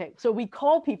 Okay, so we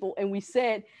called people and we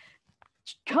said,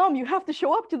 come, you have to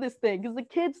show up to this thing because the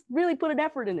kids really put an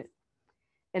effort in it.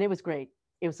 And it was great.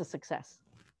 It was a success.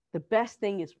 The best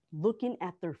thing is looking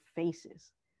at their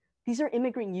faces. These are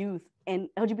immigrant youth and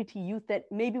LGBT youth that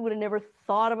maybe would have never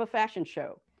thought of a fashion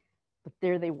show, but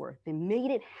there they were. They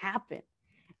made it happen.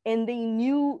 And they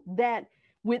knew that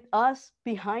with us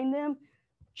behind them,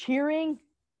 cheering,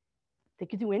 they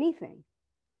could do anything.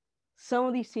 Some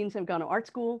of these teens have gone to art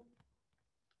school.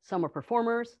 Some are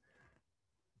performers.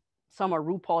 Some are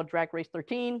RuPaul Drag Race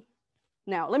 13.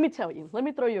 Now, let me tell you, let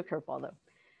me throw you a curveball though.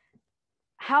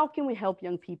 How can we help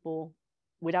young people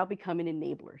without becoming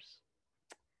enablers?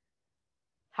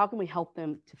 How can we help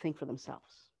them to think for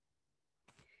themselves?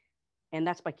 And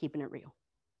that's by keeping it real,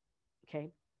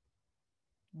 okay?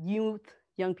 Youth,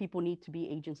 young people need to be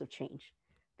agents of change.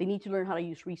 They need to learn how to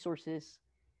use resources.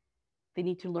 They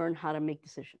need to learn how to make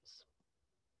decisions.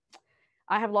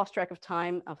 I have lost track of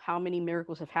time of how many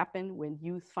miracles have happened when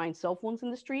youth find cell phones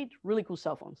in the street, really cool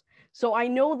cell phones. So I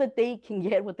know that they can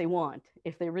get what they want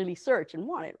if they really search and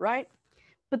want it, right?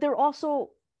 But they also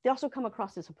come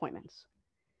across disappointments.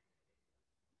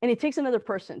 And it takes another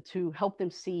person to help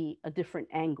them see a different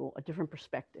angle, a different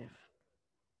perspective.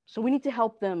 So we need to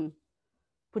help them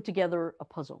put together a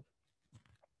puzzle.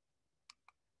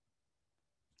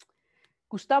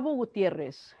 Gustavo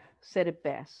Gutierrez said it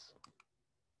best.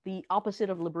 The opposite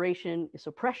of liberation is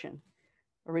oppression,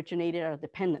 originated out of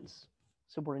dependence,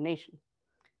 subordination.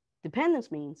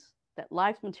 Dependence means that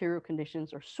life's material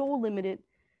conditions are so limited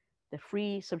that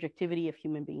free subjectivity of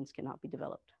human beings cannot be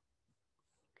developed.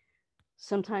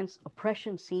 Sometimes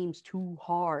oppression seems too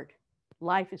hard.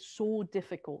 Life is so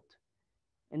difficult,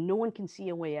 and no one can see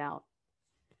a way out.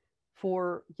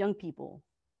 For young people,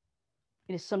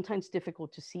 it is sometimes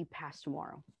difficult to see past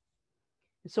tomorrow.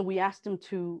 And so we asked them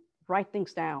to write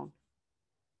things down,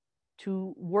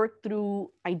 to work through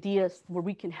ideas where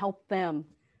we can help them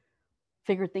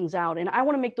figure things out. And I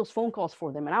want to make those phone calls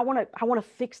for them, and I want to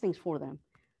fix things for them.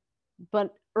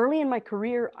 But early in my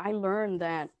career, I learned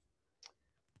that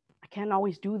I can't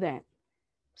always do that.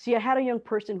 See, I had a young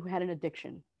person who had an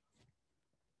addiction.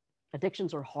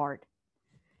 Addictions are hard.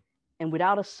 And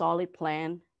without a solid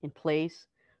plan in place,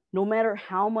 no matter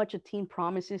how much a teen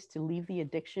promises to leave the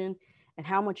addiction and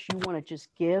how much you want to just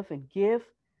give and give,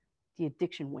 the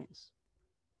addiction wins.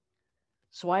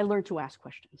 So I learned to ask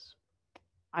questions.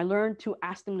 I learned to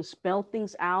ask them to spell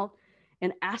things out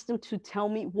and ask them to tell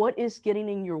me what is getting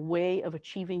in your way of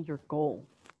achieving your goal.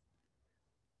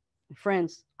 And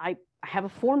friends, I have a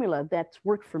formula that's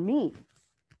worked for me,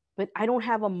 but I don't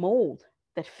have a mold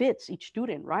that fits each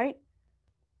student, right?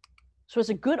 So as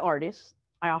a good artist,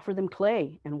 I offer them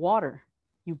clay and water.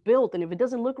 You build, and if it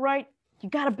doesn't look right, you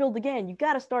got to build again. You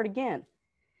got to start again.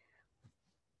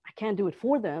 I can't do it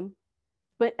for them,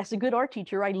 but as a good art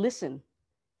teacher, I listen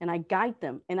and I guide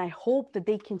them, and I hope that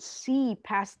they can see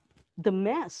past the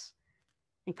mess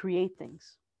and create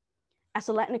things. As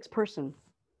a Latinx person,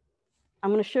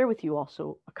 I'm going to share with you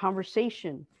also a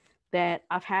conversation that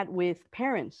I've had with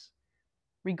parents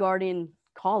regarding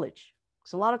college.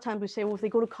 Because a lot of times we say, well, if they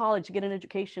go to college to get an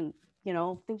education, you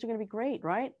know, things are going to be great,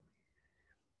 right?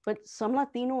 But some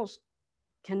Latinos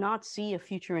cannot see a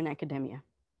future in academia.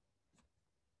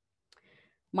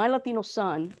 My Latino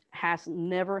son has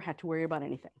never had to worry about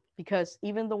anything because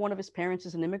even though one of his parents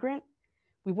is an immigrant,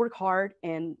 we work hard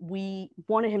and we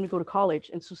wanted him to go to college.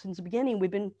 And so since the beginning, we've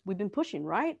been pushing,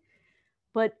 right?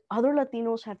 But other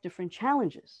Latinos have different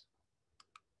challenges,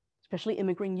 especially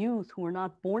immigrant youth who are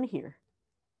not born here.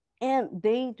 And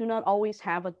they do not always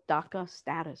have a DACA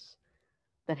status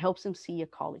that helps them see a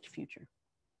college future.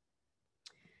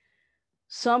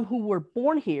 Some who were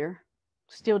born here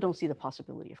still don't see the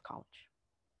possibility of college.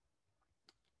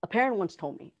 A parent once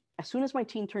told me, as soon as my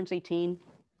teen turns 18,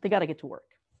 they got to get to work.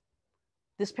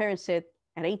 This parent said,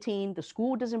 at 18, the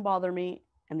school doesn't bother me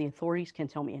and the authorities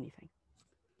can't tell me anything.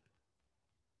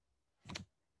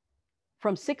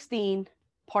 From 16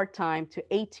 part-time to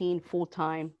 18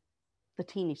 full-time, the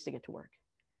teen needs to get to work.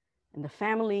 And the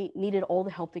family needed all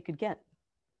the help they could get.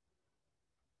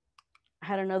 I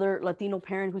had another Latino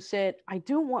parent who said, I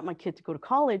do want my kid to go to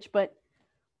college, but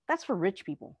that's for rich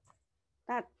people.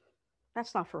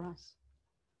 That's not for us.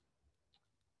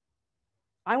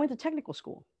 I went to technical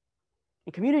school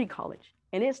and community college,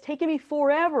 and it's taken me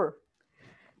forever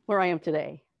where I am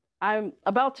today. I'm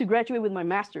about to graduate with my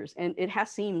master's, and it has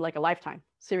seemed like a lifetime,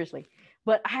 seriously.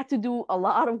 But I had to do a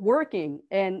lot of working,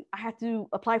 and I had to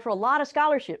apply for a lot of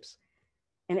scholarships,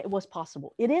 and it was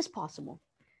possible. It is possible.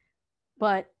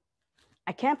 But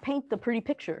I can't paint the pretty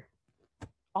picture.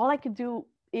 All I could do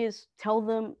is tell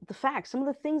them the facts. Some of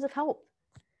the things have helped.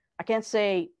 I can't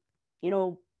say,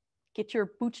 get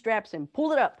your bootstraps and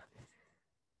pull it up,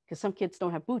 because some kids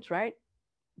don't have boots, right?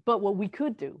 But what we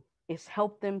could do is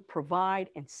help them provide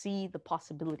and see the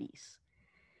possibilities.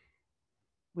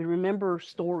 We remember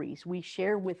stories. We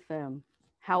share with them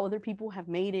how other people have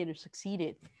made it or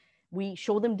succeeded. We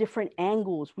show them different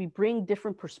angles. We bring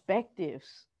different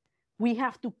perspectives. We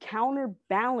have to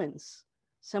counterbalance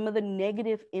some of the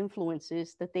negative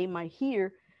influences that they might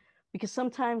hear, because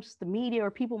sometimes the media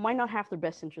or people might not have their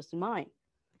best interest in mind.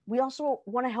 We also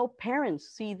want to help parents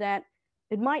see that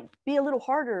it might be a little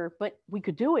harder, but we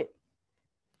could do it.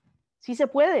 Si se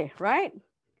puede, right?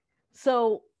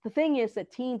 So the thing is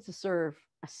that teens deserve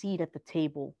a seat at the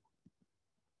table,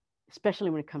 especially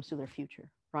when it comes to their future,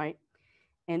 right?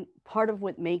 And part of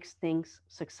what makes things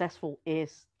successful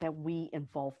is that we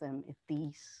involve them in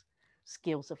these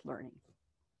skills of learning.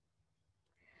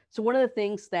 So one of the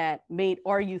things that made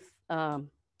our youth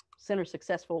center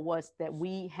successful was that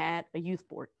we had a youth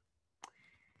board.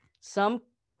 Some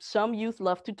youth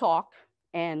love to talk,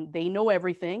 and they know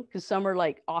everything, because some are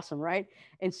like awesome, right?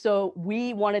 And so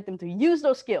we wanted them to use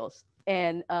those skills,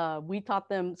 and we taught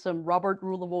them some Robert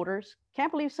Rule of Orders.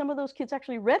 Can't believe some of those kids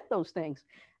actually read those things.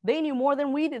 They knew more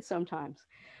than we did sometimes.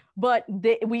 But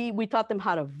we taught them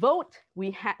how to vote.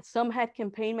 Some had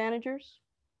campaign managers.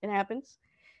 It happens.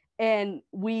 And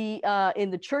we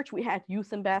in the church, we had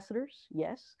youth ambassadors,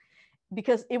 yes,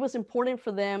 because it was important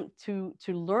for them to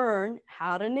learn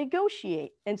how to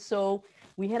negotiate. And so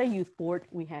we had a youth board,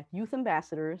 we had youth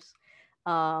ambassadors.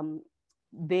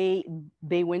 They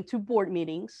went to board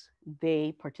meetings,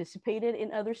 they participated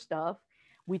in other stuff.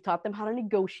 We taught them how to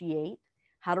negotiate,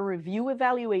 how to review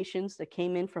evaluations that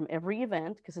came in from every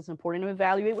event, because it's important to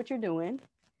evaluate what you're doing.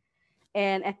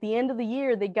 And at the end of the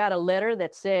year, they got a letter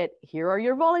that said, here are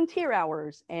your volunteer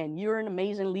hours, and you're an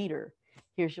amazing leader.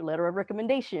 Here's your letter of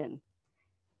recommendation.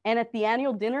 And at the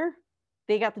annual dinner,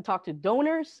 they got to talk to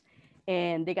donors,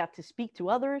 and they got to speak to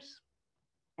others.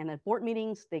 And at board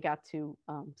meetings, they got to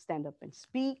stand up and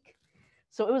speak.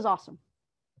 So it was awesome.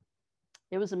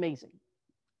 It was amazing.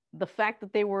 The fact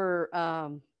that they were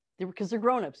because they're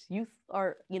grown-ups. Youth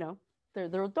are,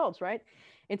 they're adults, right?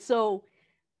 And so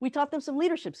we taught them some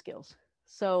leadership skills.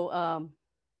 So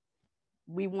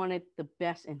we wanted the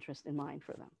best interest in mind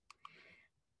for them.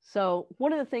 So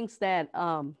one of the things that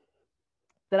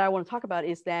that I want to talk about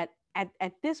is that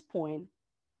at this point,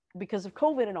 because of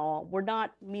COVID and all, we're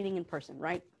not meeting in person,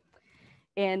 right?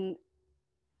 And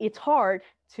it's hard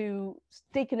to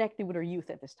stay connected with our youth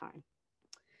at this time.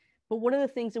 But one of the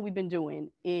things that we've been doing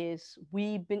is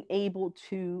we've been able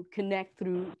to connect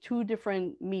through two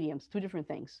different mediums, two different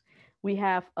things. We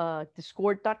have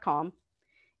discord.com,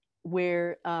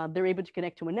 where they're able to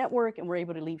connect to a network, and we're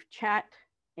able to leave chat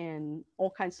and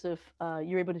all kinds of,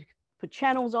 you're able to put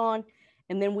channels on.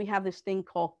 And then we have this thing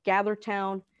called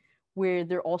GatherTown, where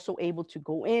they're also able to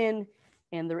go in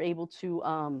and they're able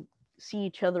to see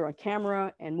each other on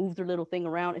camera and move their little thing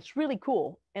around. It's really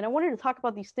cool. And I wanted to talk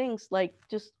about these things, like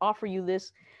just offer you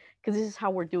this, because this is how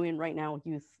we're doing right now with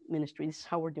youth ministry. This is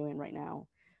how we're doing right now,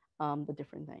 the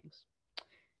different things.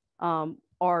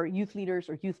 Our youth leaders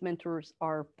or youth mentors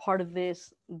are part of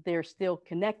this. They're still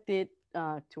connected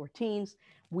to our teens.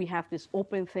 We have this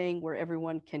open thing where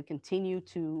everyone can continue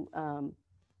to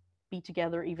be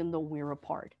together even though we're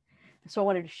apart. So I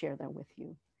wanted to share that with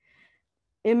you.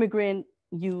 Immigrant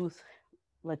youth,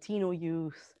 Latino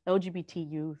youth,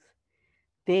 LGBT youth,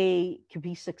 they can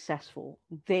be successful.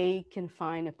 They can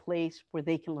find a place where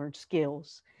they can learn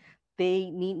skills. They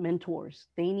need mentors.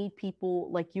 They need people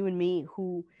like you and me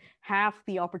who have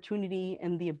the opportunity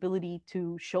and the ability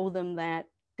to show them that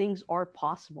things are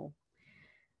possible.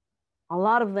 A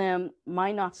lot of them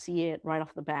might not see it right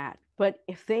off the bat, but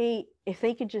if they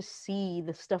could just see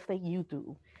the stuff that you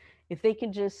do, if they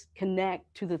can just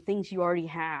connect to the things you already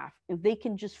have, if they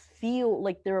can just feel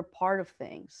like they're a part of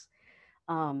things,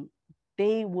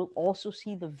 they will also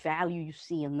see the value you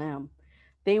see in them.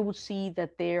 They will see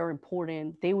that they are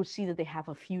important. They will see that they have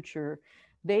a future.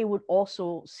 They would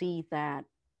also see that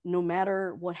no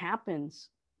matter what happens,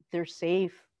 they're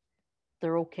safe,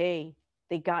 they're okay,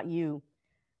 they got you.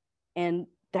 And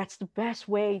that's the best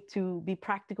way to be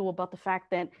practical about the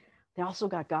fact that they also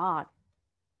got God.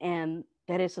 and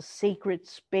that is a sacred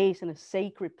space and a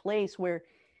sacred place where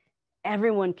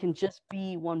everyone can just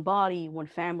be one body, one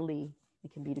family,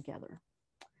 and can be together.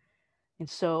 And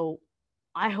so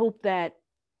I hope that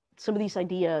some of these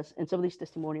ideas and some of these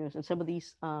testimonials and some of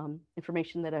these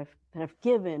information that I've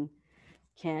given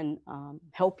can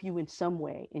help you in some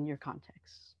way in your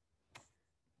context.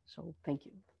 So thank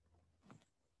you.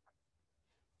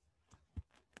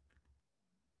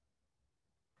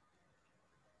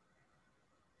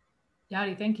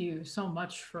 Yadi, thank you so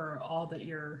much for all that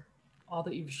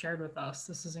you've shared with us.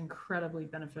 This is incredibly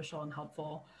beneficial and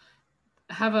helpful.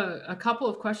 I have a couple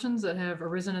of questions that have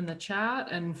arisen in the chat,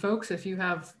 and folks, if you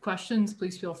have questions,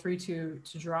 please feel free to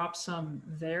drop some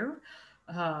there.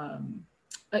 A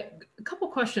couple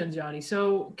questions, Yadi.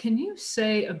 So can you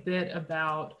say a bit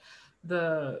about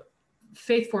the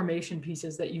faith formation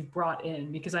pieces that you've brought in?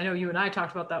 Because I know you and I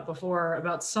talked about that before,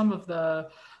 about some of the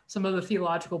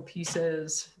theological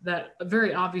pieces that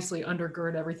very obviously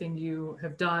undergird everything you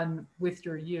have done with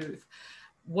your youth.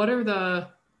 Where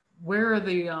are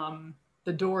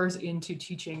the doors into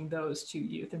teaching those to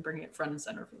youth and bringing it front and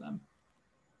center for them?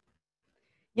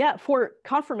 Yeah, for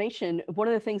confirmation, one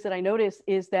of the things that I noticed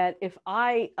is that if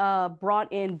I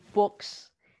brought in books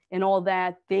and all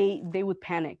that, they would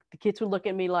panic. The kids would look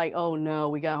at me like, "Oh no,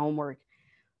 we got homework."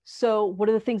 So one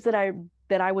of the things that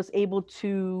I was able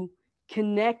to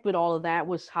connect with all of that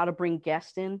was how to bring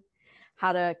guests in,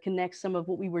 how to connect some of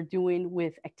what we were doing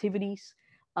with activities.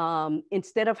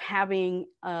 Instead of having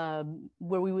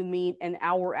where we would meet an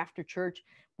hour after church,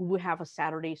 we would have a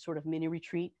Saturday sort of mini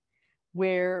retreat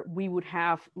where we would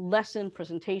have lesson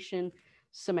presentation,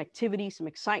 some activity, some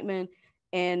excitement,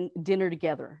 and dinner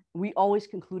together. We always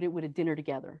concluded with a dinner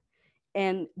together.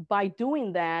 And by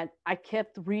doing that, I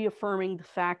kept reaffirming the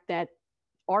fact that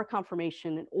our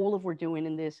confirmation and all of we're doing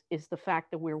in this is the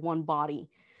fact that we're one body,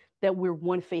 that we're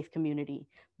one faith community,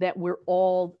 that we're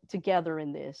all together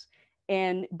in this.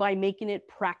 And by making it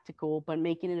practical, by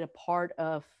making it a part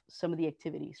of some of the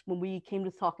activities. When we came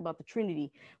to talk about the Trinity,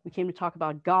 we came to talk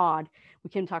about God, we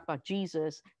came to talk about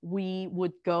Jesus, we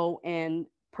would go and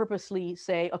purposely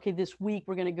say, okay, this week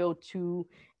we're going to go to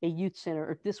a youth center,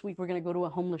 or this week we're going to go to a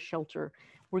homeless shelter.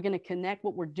 We're going to connect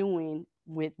what we're doing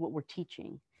with what we're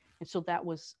teaching. And so that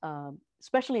was,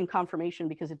 especially in confirmation,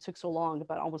 because it took so long,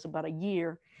 almost about a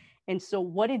year. And so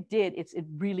what it did, it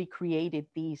really created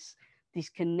these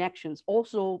connections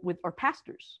also with our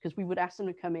pastors, because we would ask them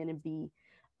to come in and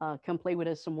come play with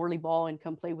us some whirly ball and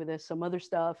come play with us some other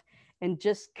stuff and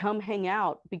just come hang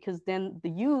out, because then the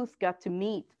youth got to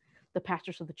meet the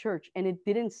pastors of the church. And it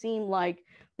didn't seem like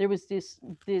there was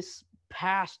this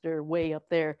pastor way up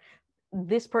there.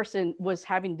 This person was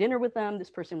having dinner with them, this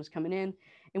person was coming in,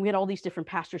 and we had all these different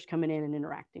pastors coming in and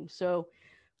interacting. So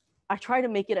I try to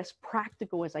make it as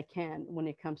practical as I can when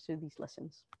it comes to these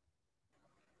lessons.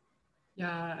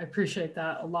 Yeah, I appreciate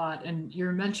that a lot. And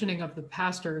your mentioning of the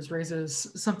pastors raises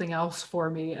something else for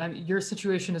me. I mean, your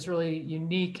situation is really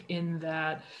unique in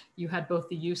that you had both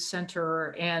the youth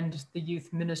center and the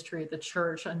youth ministry at the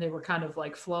church, and they were kind of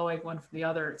like flowing one from the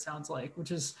other, it sounds like,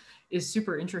 which is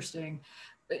super interesting.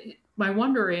 My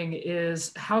wondering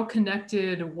is, how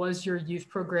connected was your youth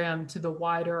program to the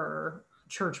wider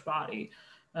church body?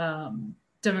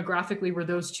 Demographically, were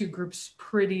those two groups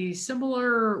pretty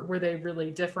similar? Were they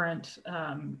really different?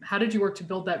 How did you work to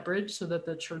build that bridge so that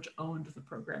the church owned the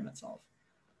program itself?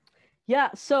 Yeah,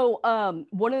 so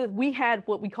we had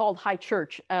what we called high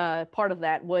church. Part of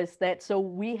that was that, so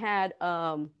we had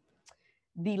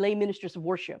the lay ministers of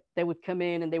worship that would come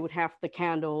in and they would have the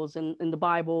candles and the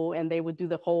Bible, and they would do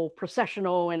the whole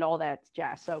processional and all that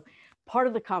jazz. So part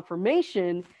of the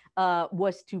confirmation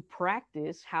was to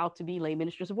practice how to be lay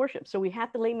ministers of worship. So we had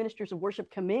the lay ministers of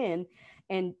worship come in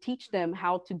and teach them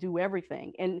how to do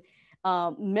everything. And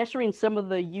measuring some of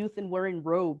the youth and wearing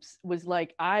robes was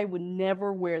like, I would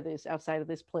never wear this outside of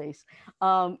this place.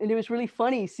 And it was really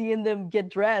funny seeing them get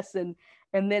dressed and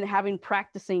then having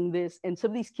practicing this. And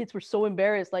some of these kids were so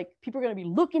embarrassed, like, people are going to be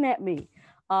looking at me.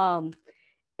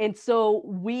 And so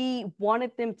we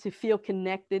wanted them to feel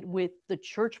connected with the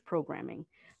church programming.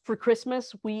 For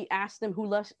Christmas, we asked them who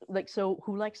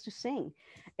likes to sing.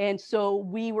 And so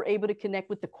we were able to connect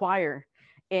with the choir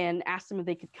and ask them if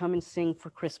they could come and sing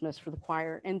for Christmas for the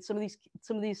choir. And some of these,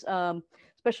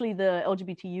 especially the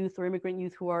LGBT youth or immigrant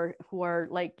youth who are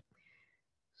like,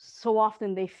 so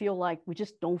often they feel like we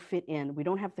just don't fit in. We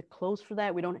don't have the clothes for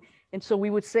that. And so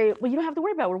we would say, well, you don't have to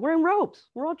worry about it. We're wearing robes.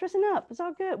 We're all dressing up. It's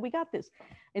all good. We got this.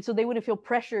 And so they wouldn't feel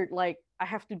pressured, like, I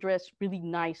have to dress really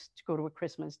nice to go to a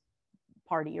Christmas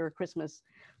party or a Christmas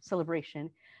celebration.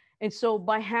 And so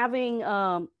by having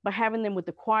them with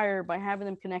the choir, by having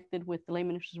them connected with the lay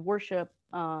ministers worship,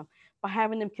 by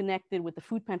having them connected with the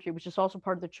food pantry, which is also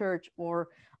part of the church, or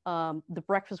the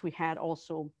breakfast we had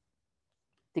also,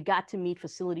 they got to meet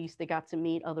facilities, they got to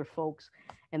meet other folks,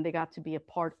 and they got to be a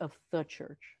part of the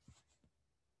church.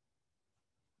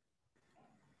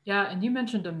 Yeah, and you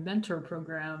mentioned a mentor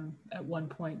program at one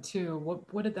point too.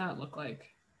 What did that look like?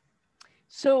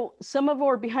 So some of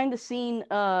our behind the scene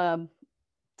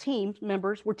team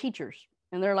members were teachers,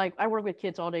 and they're like, I work with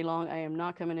kids all day long. I am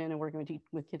not coming in and working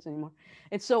with kids anymore.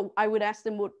 And so I would ask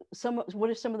them what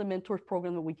is some of the mentors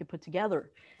program that we could put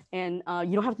together. And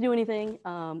you don't have to do anything.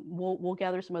 We'll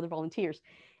gather some other volunteers.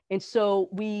 And so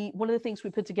one of the things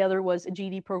we put together was a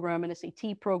GED program, an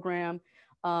SAT program,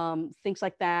 things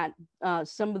like that.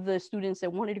 Some of the students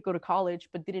that wanted to go to college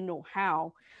but didn't know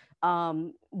how,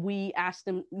 we asked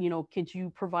them, could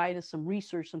you provide us some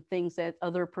research, some things that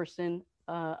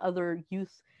other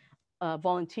youth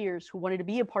volunteers who wanted to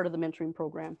be a part of the mentoring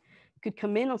program could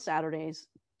come in on Saturdays,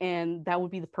 and that would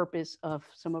be the purpose of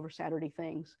some of our Saturday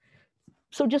things.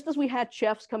 So just as we had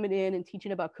chefs coming in and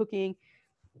teaching about cooking,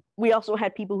 we also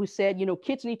had people who said,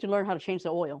 kids need to learn how to change the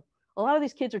oil. A lot of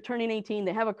these kids are turning 18,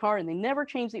 they have a car, and they never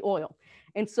change the oil.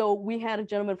 And so we had a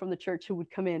gentleman from the church who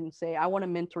would come in and say, I want to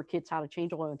mentor kids how to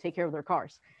change oil and take care of their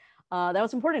cars. That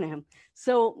was important to him.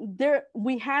 So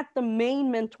we had the main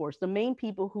mentors, the main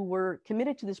people who were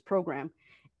committed to this program,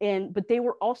 but they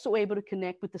were also able to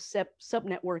connect with the sub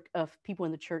network of people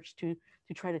in the church to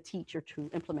try to teach or to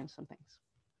implement some things.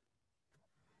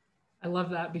 I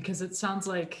love that, because it sounds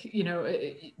like,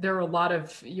 there are a lot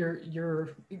of,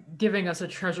 you're giving us a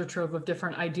treasure trove of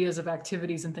different ideas of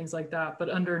activities and things like that. But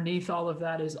underneath all of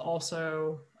that is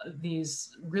also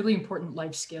these really important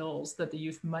life skills that the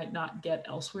youth might not get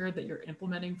elsewhere that you're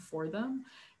implementing for them.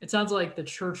 It sounds like the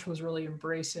church was really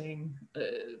embracing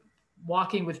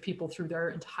walking with people through their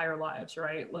entire lives,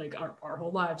 right? Like our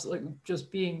whole lives, like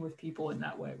just being with people in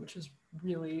that way, which is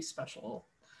really special.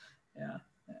 Yeah.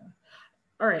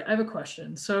 All right, I have a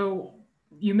question. So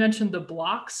you mentioned the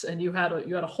blocks, and you had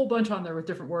a whole bunch on there with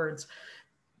different words.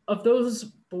 Of those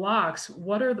blocks,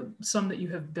 what are some that you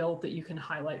have built that you can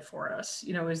highlight for us?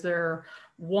 Is there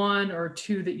one or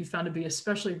two that you found to be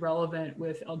especially relevant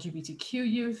with LGBTQ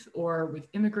youth or with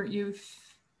immigrant youth,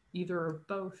 either or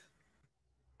both?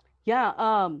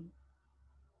 Yeah.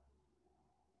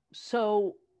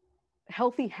 So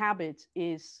healthy habits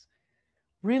is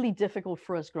really difficult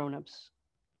for us grownups.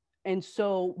 And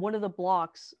so one of the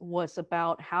blocks was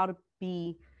about how to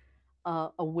be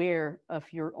aware of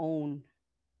your own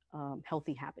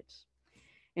healthy habits.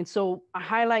 And so I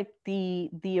highlight the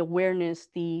awareness,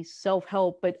 the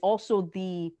self-help, but also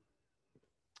the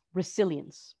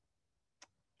resilience.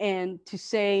 And to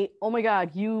say, oh my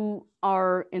God, you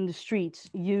are in the streets.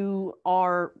 You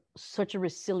are such a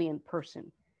resilient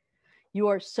person. You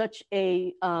are such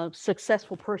a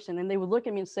successful person. And they would look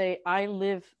at me and say, I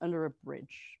live under a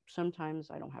bridge. Sometimes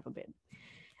I don't have a bed.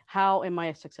 How am I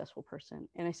a successful person?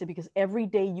 And I said, because every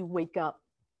day you wake up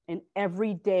and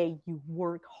every day you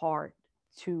work hard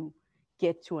to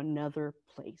get to another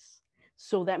place.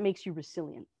 So that makes you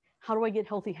resilient. How do I get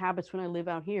healthy habits when I live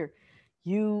out here?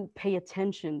 You pay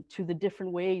attention to the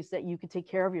different ways that you can take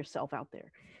care of yourself out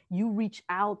there. You reach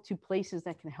out to places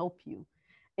that can help you.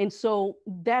 And so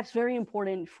that's very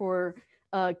important for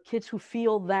kids who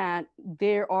feel that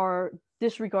they are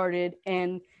disregarded,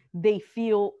 and they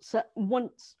feel,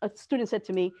 once a student said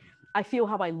to me, I feel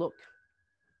how I look.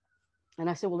 And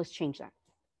I said, well, let's change that.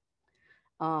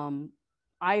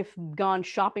 I've gone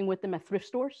shopping with them at thrift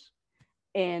stores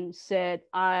and said,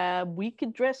 we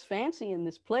could dress fancy in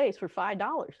this place for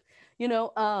 $5,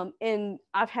 and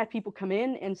I've had people come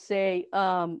in and say,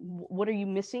 what are you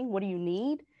missing? What do you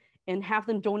need? And have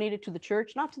them donate it to the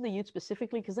church, not to the youth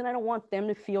specifically, because then I don't want them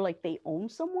to feel like they own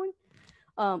someone,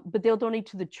 but they'll donate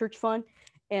to the church fund.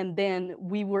 And then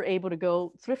we were able to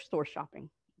go thrift store shopping.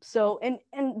 So, and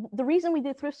the reason we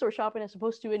did thrift store shopping as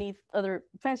opposed to any other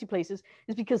fancy places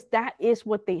is because that is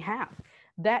what they have.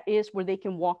 That is where they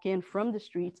can walk in from the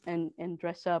streets and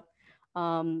dress up,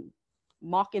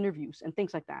 mock interviews and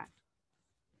things like that.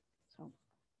 So.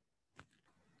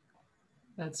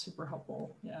 That's super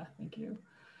helpful. Yeah, thank you.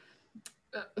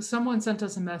 Someone sent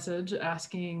us a message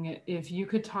asking if you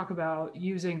could talk about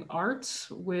using art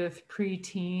with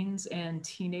preteens and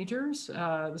teenagers.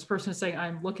 This person is saying,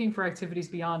 I'm looking for activities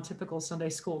beyond typical Sunday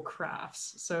school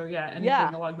crafts. So yeah,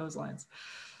 anything along those lines.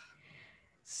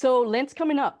 So Lent's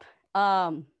coming up.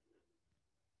 I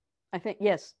think,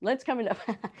 yes, Lent's coming up.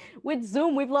 With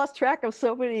Zoom, we've lost track of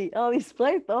all these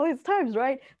times,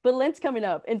 right? But Lent's coming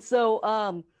up. And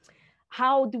so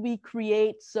how do we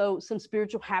create some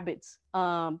spiritual habits?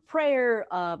 Prayer.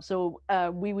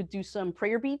 We would do some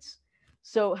prayer beats.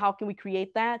 So how can we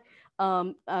create that?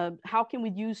 How can we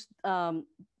use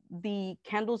the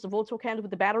candles, the Volto candles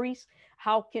with the batteries?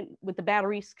 With the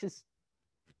batteries, because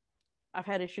I've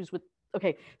had issues with,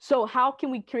 okay, so how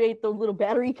can we create those little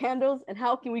battery candles, and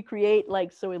how can we create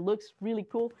like, so it looks really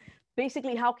cool?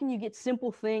 Basically, how can you get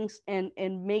simple things and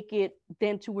make it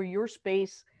then to where your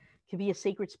space can be a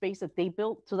sacred space that they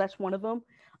built? So that's one of them.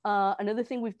 Another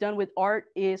thing we've done with art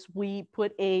is we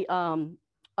put a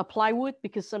plywood,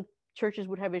 because some churches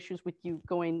would have issues with you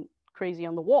going crazy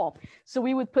on the wall. So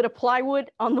we would put a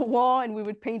plywood on the wall and we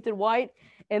would paint it white,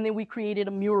 and then we created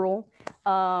a mural.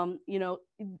 You know,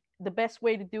 the best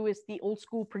way to do is the old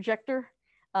school projector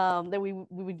that we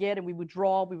would get, and we would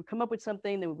draw. We would come up with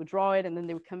something, then we would draw it, and then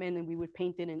they would come in and we would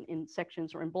paint it in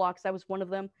sections or in blocks. That was one of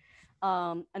them.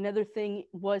 Another thing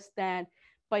was that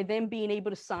by them being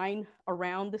able to sign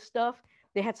around the stuff,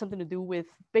 they had something to do with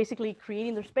basically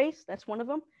creating their space. That's one of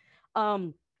them.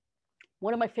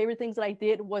 One of my favorite things that I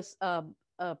did was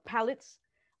pallets.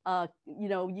 You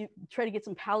know, you try to get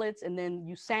some pallets and then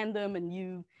you sand them and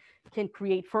you can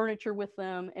create furniture with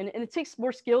them. And it takes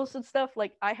more skills and stuff.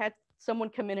 Like I had someone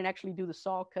come in and actually do the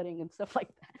saw cutting and stuff like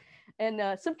that.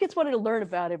 And some kids wanted to learn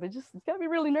about it, but just got to be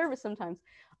really nervous sometimes.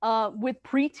 With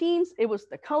preteens, it was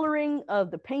the coloring,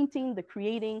 the painting, the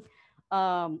creating.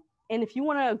 And if you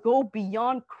want to go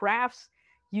beyond crafts,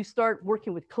 you start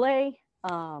working with clay,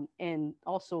 and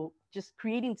also just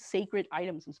creating sacred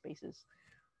items and spaces.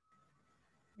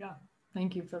 Yeah,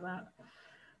 thank you for that.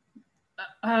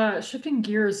 Shifting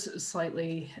gears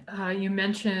slightly, you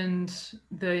mentioned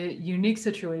the unique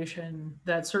situation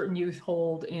that certain youth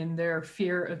hold in their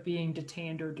fear of being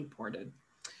detained or deported.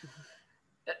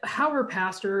 How are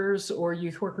pastors or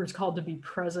youth workers called to be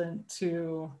present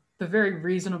to the very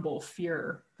reasonable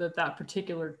fear that that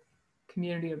particular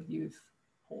community of youth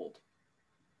hold?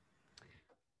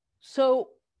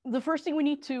 So the first thing we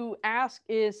need to ask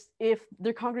is if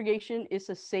their congregation is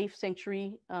a safe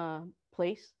sanctuary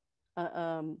place,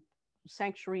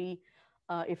 sanctuary.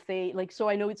 If they like, so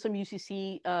I know some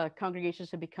UCC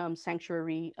congregations have become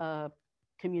sanctuary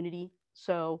community.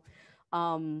 So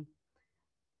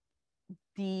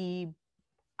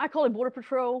I call it Border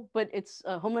Patrol, but it's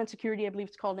Homeland Security, I believe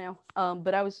it's called now.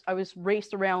 But I was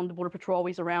raised around the Border Patrol,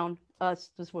 always around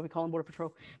us. This is what we call them, Border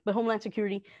Patrol. But Homeland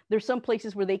Security, there's some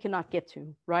places where they cannot get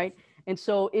to, right? And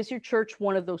so is your church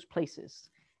one of those places?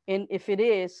 And if it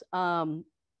is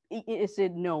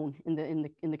it known in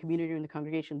the community or in the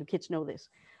congregation? Do kids know this?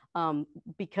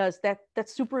 Because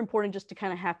that's super important, just to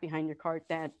kind of have behind your cart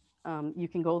that you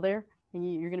can go there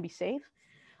and you're going to be safe.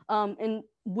 And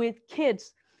with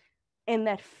kids, and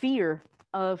that fear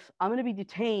of, I'm going to be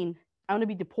detained, I'm going to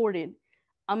be deported,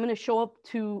 I'm going to show up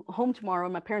to home tomorrow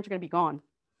and my parents are going to be gone.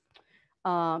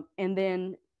 And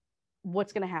then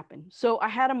what's going to happen? So I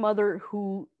had a mother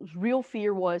whose real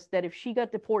fear was that if she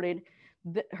got deported,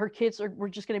 her kids were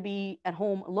just going to be at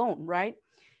home alone, right?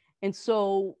 And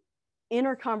so in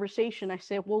our conversation, I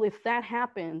said, well, if that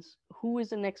happens, who is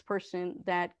the next person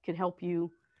that could help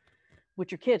you with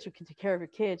your kids, who can take care of your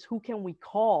kids? Who can we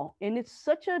call? And it's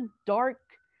such a dark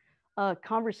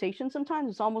conversation sometimes.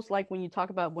 It's almost like when you talk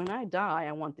about, when I die,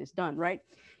 I want this done, right?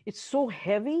 It's so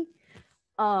heavy.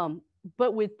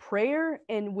 But with prayer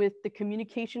and with the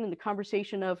communication and the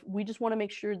conversation of, we just want to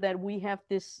make sure that we have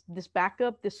this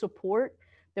backup, this support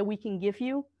that we can give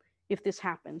you if this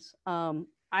happens.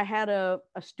 I had a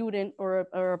student or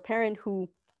a parent who,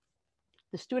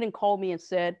 the student called me and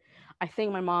said, I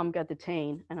think my mom got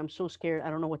detained and I'm so scared,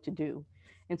 I don't know what to do.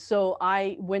 And so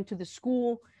I went to the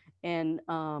school and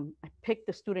I picked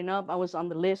the student up. I was on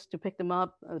the list to pick them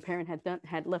up. The parent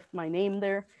had left my name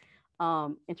there.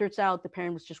 It turns out the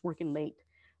parent was just working late.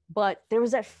 But there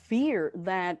was that fear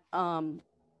that mom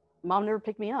never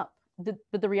picked me up.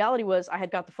 But the reality was I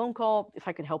had got the phone call if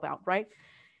I could help out, right?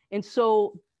 And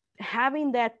so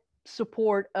having that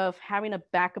support of having a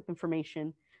backup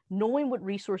information, knowing what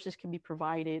resources can be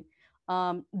provided.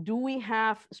 Do we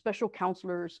have special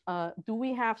counselors? Do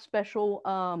we have special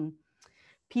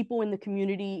people in the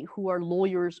community who are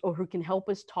lawyers or who can help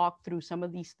us talk through some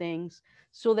of these things,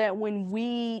 so that when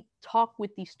we talk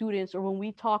with these students or when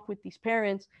we talk with these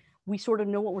parents, we sort of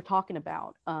know what we're talking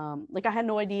about. Like I had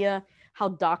no idea how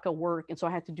DACA worked, and so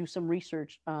I had to do some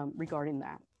research regarding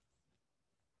that.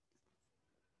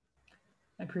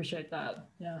 I appreciate that.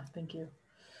 Yeah, thank you.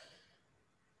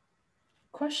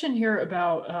 Question here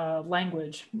about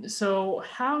language. So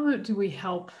how do we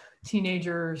help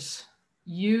teenagers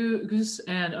use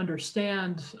and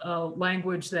understand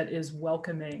language that is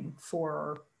welcoming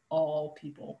for all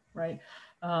people, right?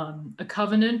 A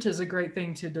covenant is a great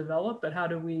thing to develop, but how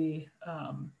do we,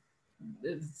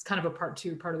 it's kind of a part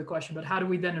of the question, but how do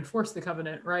we then enforce the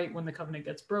covenant, right? When the covenant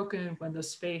gets broken, when the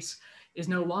space is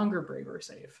no longer brave or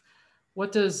safe?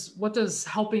 What does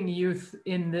helping youth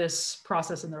in this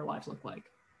process in their lives look like?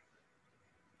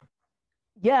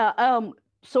 Yeah.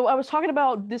 So I was talking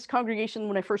about this congregation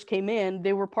when I first came in.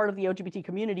 They were part of the LGBT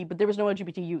community, but there was no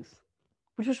LGBT youth,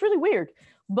 which was really weird.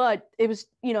 But it was,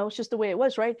 it's just the way it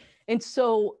was, right? And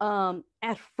so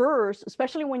at first,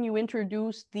 especially when you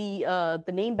introduce the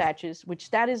name badges, which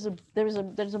there's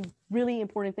a really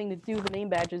important thing to do, the name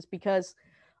badges, because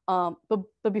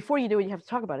but before you do it, you have to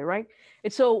talk about it, right?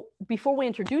 And so before we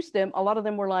introduced them, a lot of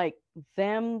them were like,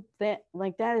 that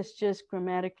is just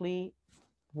grammatically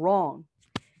wrong.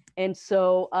 And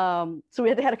so we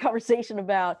had to have a conversation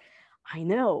about, I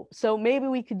know, so maybe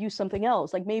we could use something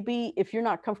else. Like maybe if you're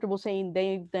not comfortable saying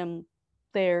they, them,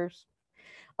 theirs,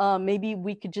 maybe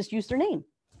we could just use their name.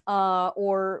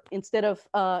 Or instead of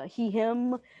he,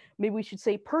 him, maybe we should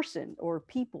say person or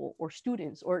people or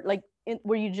students, or like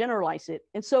where you generalize it.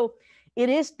 And so it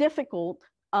is difficult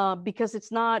because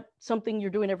it's not something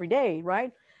you're doing every day,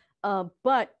 right?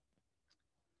 But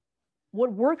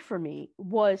what worked for me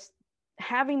was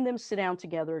having them sit down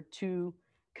together to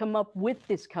come up with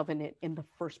this covenant in the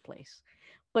first place.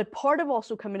 But part of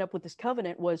also coming up with this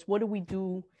covenant was, what do we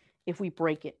do if we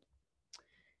break it?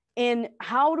 And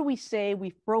how do we say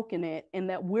we've broken it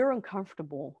and that we're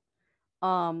uncomfortable?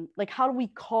 Like, how do we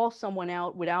call someone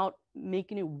out without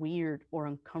making it weird or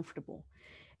uncomfortable?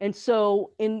 And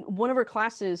so in one of our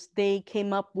classes, they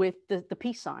came up with the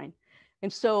peace sign.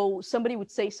 And so somebody would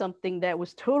say something that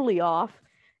was totally off,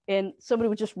 and somebody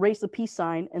would just raise the peace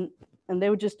sign, and they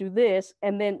would just do this.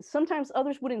 And then sometimes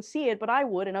others wouldn't see it, but I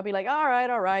would. And I'd be like, all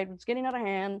right, it's getting out of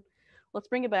hand. Let's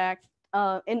bring it back.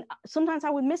 And sometimes I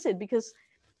would miss it because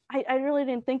I really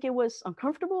didn't think it was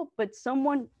uncomfortable, but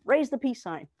someone raised the peace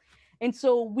sign. And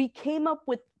so we came up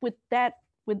with that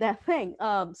thing.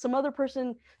 Some other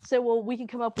person said, well, we can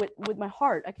come up with my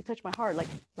heart. I can touch my heart, like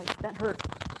that hurt.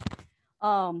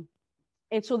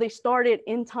 And so they started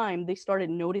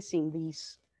noticing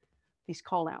these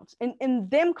call outs,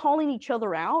 and them calling each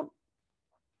other out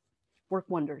work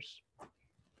wonders.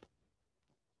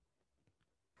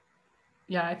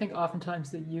 Yeah, I think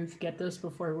oftentimes the youth get this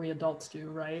before we adults do,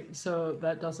 right? So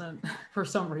that doesn't, for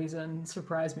some reason,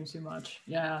 surprise me too much.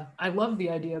 Yeah, I love the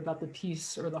idea about the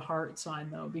peace or the heart sign,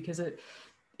 though, because it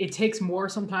takes more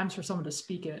sometimes for someone to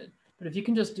speak it. But if you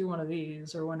can just do one of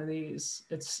these or one of these,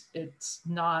 it's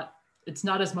not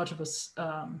as much of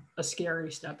a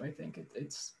scary step. I think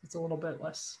it's a little bit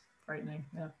less frightening.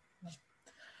 Yeah.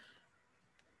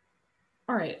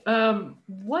 All right.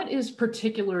 What is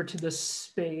particular to the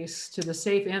space, to the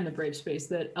safe and the brave space,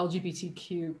 that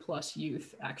LGBTQ plus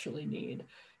youth actually need?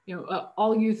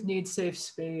 All youth need safe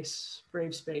space,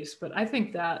 brave space, but I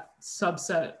think that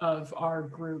subset of our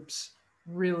groups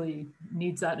really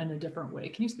needs that in a different way.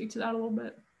 Can you speak to that a little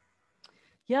bit?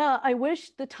 Yeah, I wish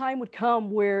the time would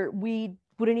come where we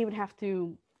wouldn't even have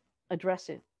to address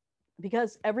it,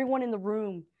 because everyone in the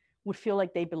room would feel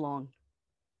like they belong.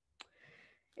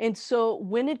 And so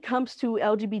when it comes to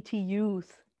LGBT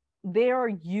youth, they are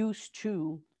used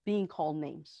to being called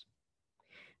names.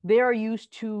 They are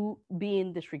used to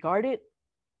being disregarded.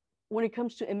 When it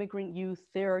comes to immigrant youth,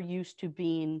 they are used to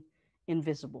being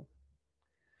invisible.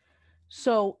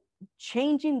 So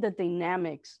changing the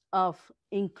dynamics of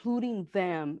including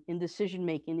them in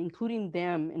decision-making, including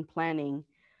them in planning,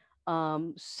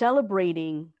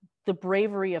 celebrating the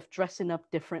bravery of dressing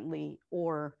up differently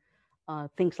or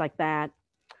things like that.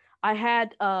 I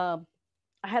had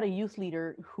a youth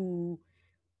leader who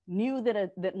knew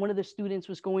that one of the students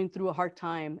was going through a hard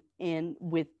time, and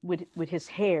with his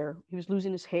hair, he was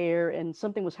losing his hair and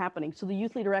something was happening. So the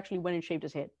youth leader actually went and shaved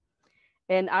his head.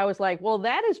 And I was like, well,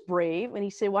 that is brave. And he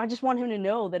said, well, I just want him to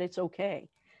know that it's okay.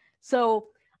 So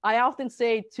I often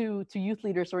say to youth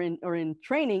leaders or in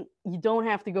training, you don't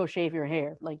have to go shave your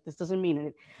hair. Like, this doesn't mean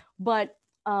it. But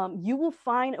you will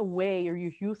find a way, or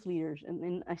your youth leaders,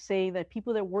 and I say that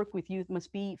people that work with youth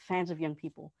must be fans of young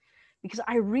people, because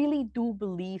I really do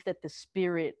believe that the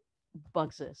spirit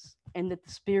bugs us, and that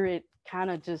the spirit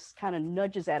kind of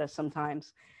nudges at us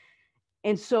sometimes.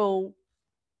 And so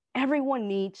everyone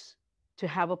needs to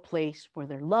have a place where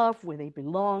they're loved, where they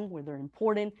belong, where they're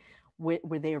important,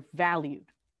 where they are valued.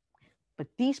 But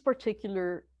these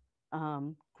particular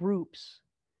groups,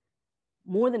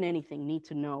 more than anything, need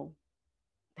to know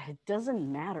that it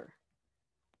doesn't matter.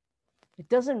 It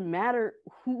doesn't matter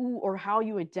who or how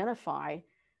you identify.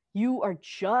 You are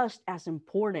just as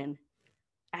important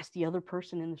as the other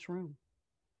person in this room.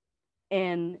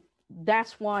 And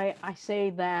that's why I say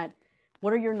that,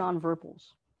 what are your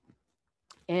nonverbals?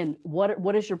 And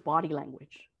what is your body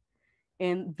language?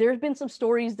 And there's been some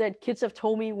stories that kids have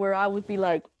told me where I would be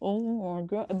like, oh my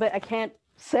God, but I can't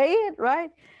say it, right?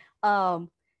 And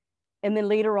then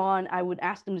later on, I would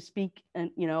ask them to speak,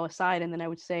 and aside, and then I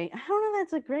would say, I don't know,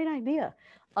 that's a great idea.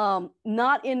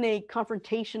 Not in a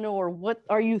confrontational or what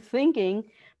are you thinking,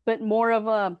 but more of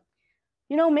a,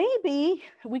 maybe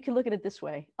we could look at it this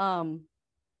way.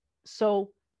 So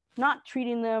not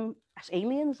treating them as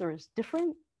aliens or as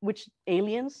different, which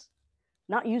aliens,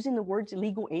 not using the words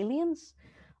illegal aliens.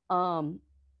 So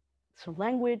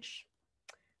language,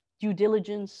 due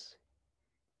diligence,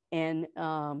 and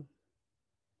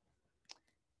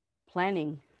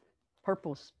planning,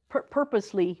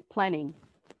 purposely planning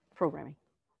programming.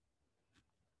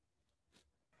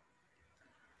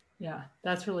 Yeah,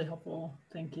 that's really helpful.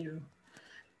 Thank you.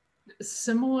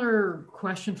 Similar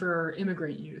question for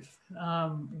immigrant youth.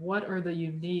 What are the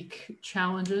unique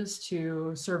challenges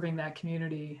to serving that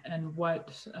community, and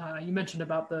what you mentioned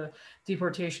about the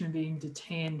deportation and being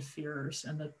detained fears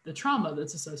and the trauma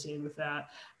that's associated with that?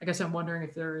 I guess I'm wondering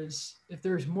if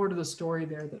there's more to the story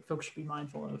there that folks should be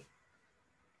mindful of.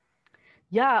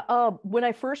 Yeah, when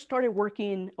I first started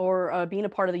working or being a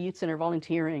part of the youth center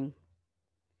volunteering,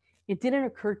 it didn't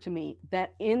occur to me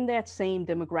that in that same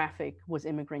demographic was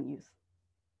immigrant youth.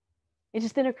 It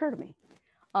just didn't occur to me.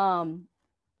 And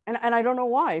I don't know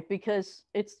why, because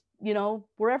it's,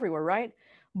 we're everywhere, right?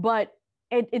 But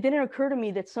it didn't occur to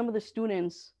me that some of the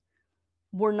students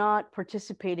were not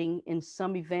participating in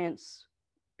some events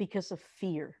because of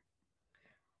fear.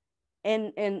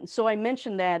 And so I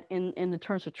mentioned that in the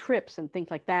terms of trips and things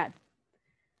like that,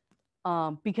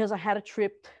 because I had a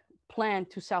trip planned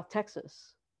to South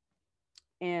Texas.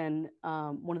 And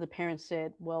one of the parents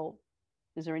said, well,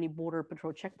 is there any border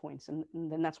patrol checkpoints? And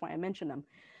then that's why I mentioned them.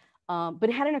 But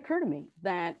it hadn't occurred to me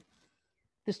that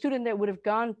the student that would have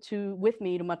gone with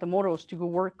me to Matamoros to go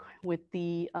work with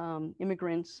the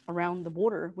immigrants around the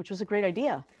border, which was a great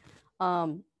idea,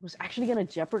 was actually going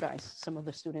to jeopardize some of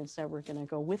the students that were going to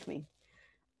go with me.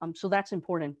 So that's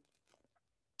important.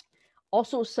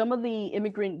 Also, some of the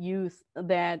immigrant youth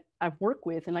that I've worked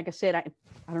with, and like I said, I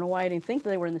don't know why I didn't think that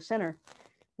they were in the center,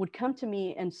 would come to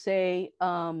me and say,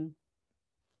 am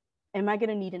I going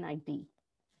to need an ID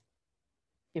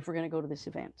if we're going to go to this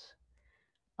event?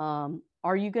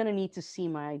 Are you going to need to see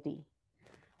my ID?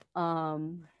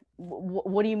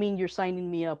 What do you mean you're signing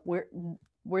me up?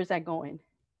 Where's that going?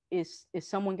 Is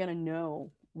someone going to know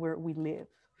where we live?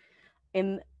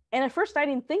 And at first I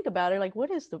didn't think about it. Like, what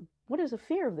is the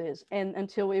fear of this? And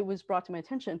until it was brought to my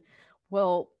attention,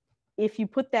 well, if you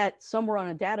put that somewhere on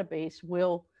a database,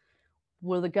 will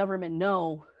the government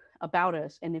know about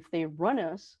us? And if they run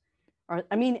us,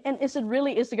 and is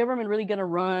the government really going to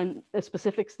run a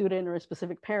specific student or a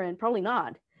specific parent? Probably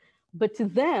not. But to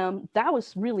them, that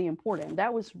was really important.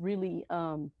 That was really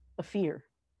a fear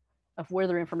of where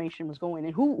their information was going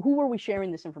and who were we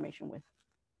sharing this information with.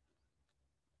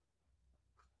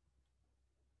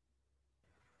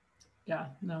 Yeah,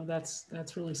 no, that's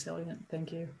really salient.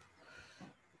 Thank you.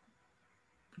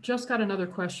 Just got another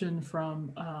question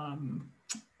from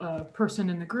a person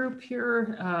in the group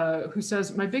here who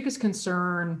says, my biggest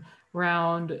concern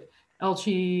around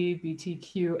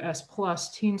LGBTQS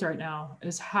plus teens right now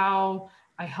is how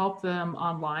I help them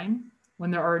online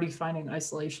when they're already finding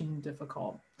isolation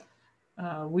difficult.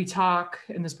 We talk,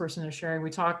 and this person is sharing, we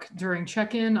talk during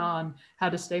check-in on how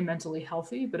to stay mentally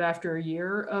healthy, but after a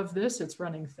year of this, it's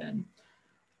running thin.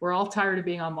 We're all tired of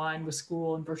being online with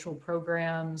school and virtual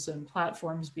programs and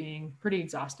platforms being pretty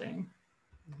exhausting.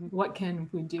 Mm-hmm. What can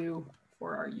we do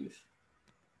for our youth?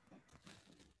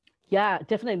 Yeah,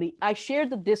 definitely. I shared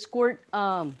the Discord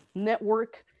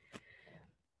network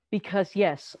because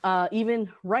yes, even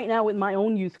right now with my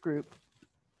own youth group,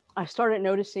 I started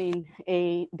noticing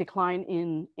a decline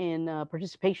in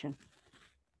participation.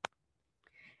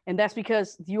 And that's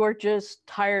because you are just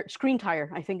tired, screen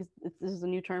tired. I think this is a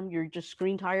new term. You're just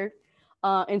screen tired.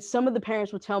 And some of the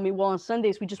parents would tell me, well, on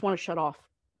Sundays, we just want to shut off.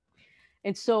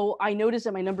 And so I noticed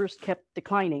that my numbers kept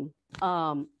declining.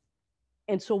 And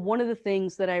so one of the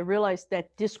things that I realized that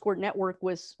Discord network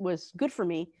was good for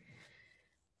me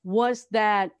was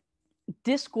that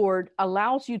Discord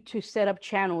allows you to set up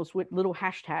channels with little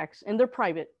hashtags, and they're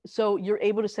private. So you're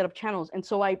able to set up channels. And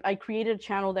so I created a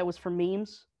channel that was for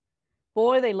memes.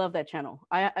 Boy, they love that channel.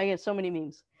 I get so many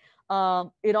memes.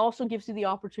 It also gives you the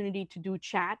opportunity to do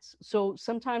chats. So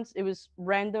sometimes it was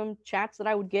random chats that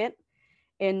I would get.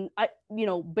 And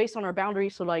based on our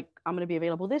boundaries, so like, I'm going to be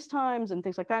available this times and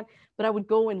things like that. But I would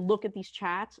go and look at these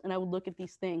chats and I would look at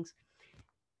these things.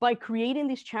 by creating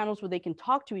these channels where they can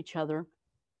talk to each other,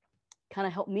 kind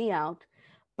of help me out,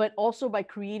 but also by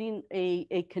creating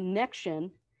a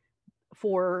connection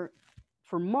for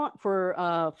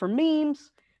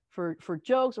memes, for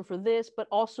jokes, or for this, but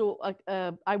also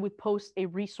I would post a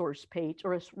resource page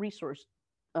or a resource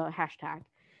hashtag.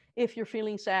 If you're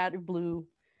feeling sad or blue,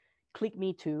 click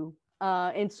me too.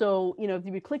 And so, you know, if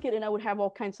you would click it, and I would have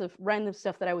all kinds of random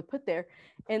stuff that I would put there.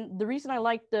 And the reason I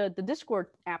liked the Discord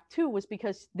app too was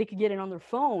because they could get it on their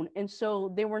phone. And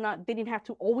so they didn't have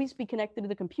to always be connected to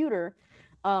the computer.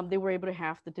 They were able to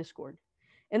have the Discord.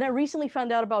 And I recently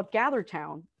found out about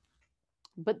GatherTown.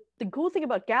 But the cool thing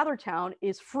about GatherTown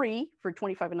is free for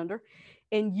 25 and under.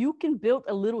 And you can build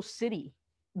a little city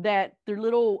that their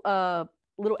little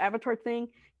avatar thing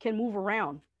can move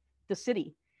around the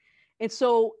city. And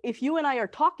so if you and I are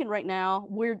talking right now,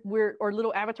 our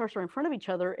little avatars are in front of each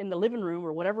other in the living room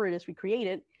or whatever it is we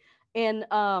created, and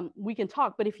we can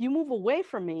talk. But if you move away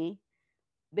from me,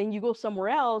 then you go somewhere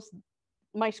else,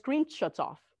 my screen shuts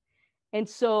off. And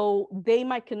so they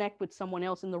might connect with someone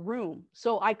else in the room.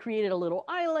 So I created a little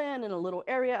island and a little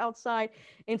area outside.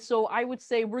 And so I would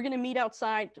say, we're going to meet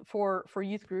outside for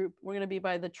youth group. We're going to be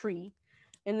by the tree.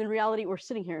 And in reality, we're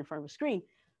sitting here in front of a screen.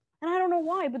 And I don't know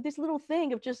why, but this little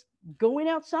thing of just going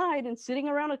outside and sitting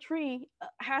around a tree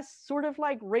has sort of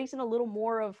like raising a little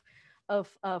more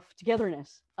of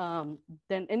togetherness. And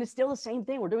it's still the same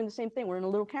thing. We're doing the same thing. We're in a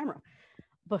little camera.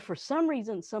 But for some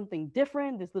reason, something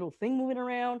different, this little thing moving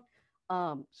around,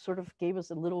 sort of gave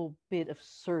us a little bit of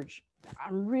surge.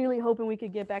 I'm really hoping we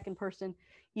could get back in person,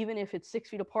 even if it's 6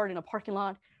 feet apart in a parking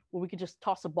lot where we could just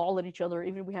toss a ball at each other.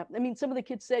 Even if we have, I mean, some of the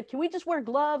kids said, can we just wear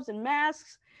gloves and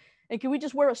masks? And can we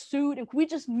just wear a suit? And can we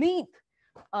just meet?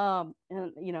 And,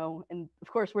 you know, and of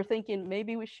course we're thinking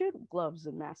maybe we should gloves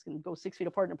and masks and go 6 feet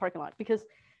apart in a parking lot, because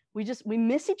we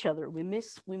miss each other. We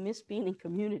miss being in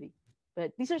community.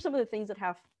 But these are some of the things that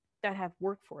have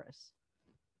worked for us.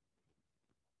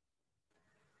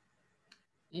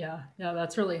 Yeah,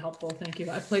 that's really helpful. Thank you.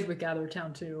 I played with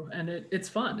GatherTown too, and it's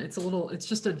fun. It's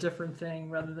just a different thing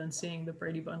rather than seeing the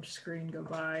Brady Bunch screen go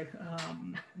by,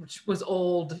 which was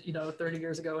old, 30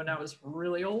 years ago, and now is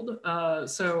really old.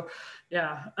 So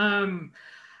yeah.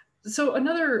 So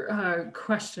another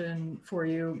question for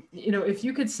you, if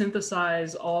you could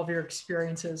synthesize all of your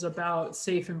experiences about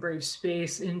safe and brave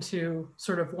space into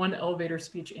sort of one elevator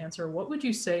speech answer, what would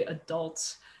you say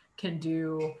adults can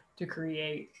do to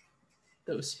create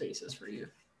those spaces for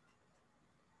youth?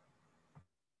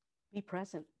 Be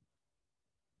present.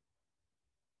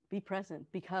 Be present,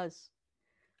 because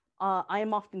I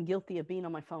am often guilty of being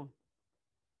on my phone.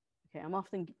 Okay,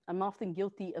 I'm often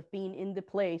guilty of being in the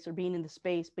place or being in the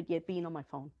space, but yet being on my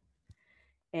phone.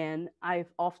 And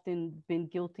I've often been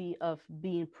guilty of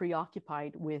being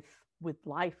preoccupied with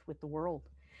life, with the world.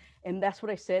 And that's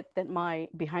what I said, that my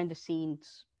behind the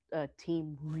scenes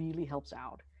team really helps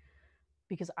out,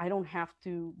 because I don't have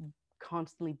to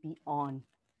constantly be on.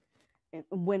 And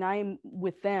when I'm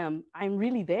with them, I'm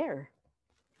really there.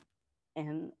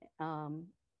 And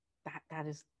that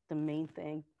is the main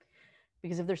thing.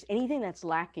 Because if there's anything that's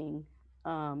lacking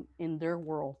in their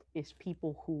world, is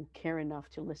people who care enough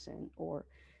to listen, or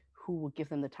who will give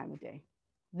them the time of day.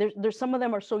 There's some of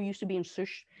them are so used to being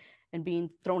shushed and being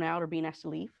thrown out or being asked to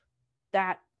leave,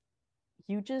 that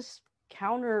you just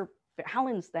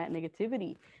counterbalance that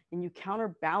negativity, and you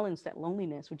counterbalance that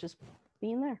loneliness with just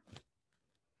being there.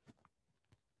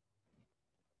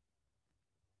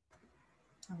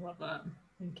 I love that.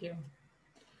 Thank you.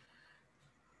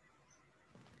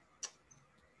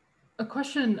 A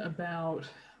question about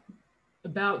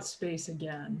space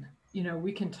again.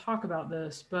 We can talk about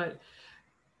this, but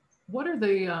what are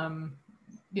the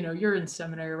you're in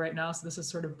seminary right now, so this is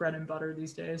sort of bread and butter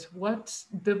these days. What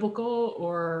biblical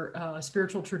or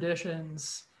spiritual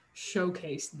traditions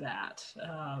showcase that?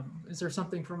 Is there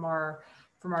something from our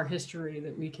history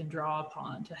that we can draw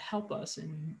upon to help us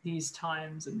in these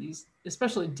times, and these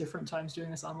especially different times doing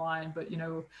this online? But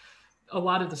a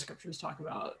lot of the scriptures talk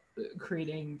about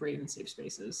creating brave and safe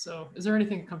spaces. So is there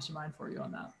anything that comes to mind for you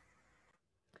on that?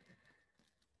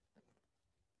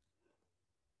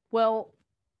 Well,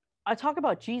 I talk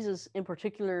about Jesus in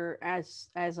particular as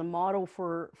a model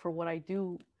for what I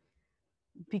do,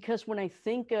 because when I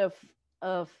think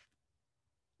of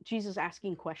Jesus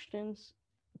asking questions,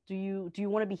 do you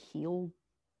want to be healed?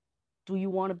 Do you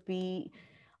want to be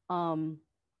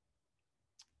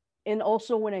and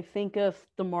also when I think of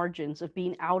the margins, of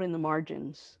being out in the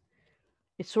margins,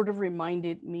 it sort of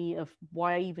reminded me of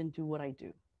why I even do what I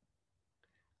do,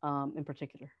 in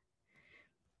particular.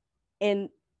 And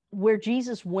where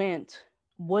Jesus went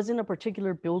wasn't a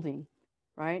particular building,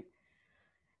 right?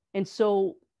 And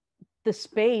so the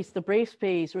space, the brave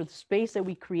space, or the space that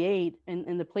we create,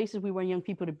 and the places we want young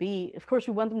people to be, of course,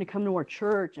 we want them to come to our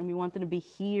church, and we want them to be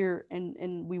here,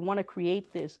 and we want to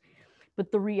create this.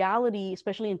 But the reality,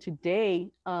 especially in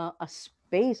today, a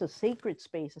space, a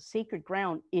sacred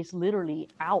ground, is literally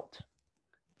out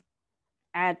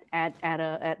at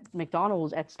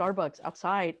McDonald's, at Starbucks,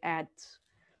 outside, on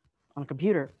a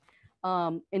computer.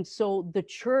 And so the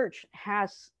church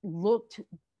has looked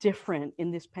different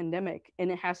in this pandemic, and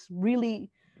it has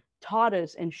really taught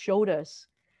us and showed us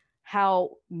how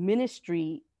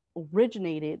ministry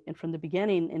originated. And from the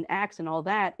beginning in Acts and all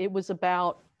that, it was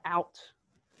about out,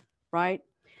 right?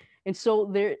 And so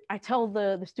there, I tell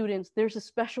the students, there's a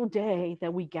special day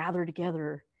that we gather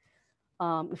together.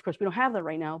 Of course, we don't have that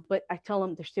right now, but I tell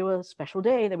them there's still a special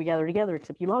day that we gather together,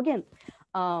 except you log in.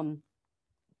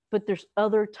 But there's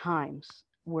other times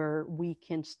where we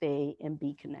can stay and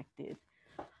be connected.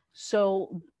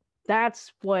 So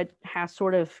that's what has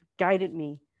sort of guided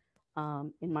me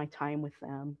in my time with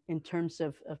them in terms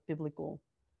of biblical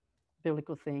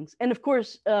things. And of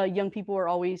course, young people are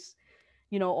always,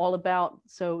 all about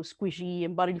so squishy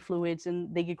and bodily fluids,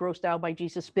 and they get grossed out by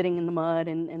Jesus spitting in the mud.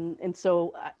 And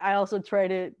so I also try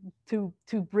to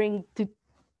bring to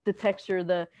the texture,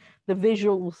 the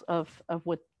visuals of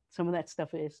what some of that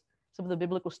stuff is, some of the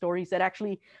biblical stories that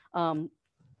actually come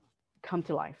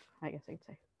to life, I guess I'd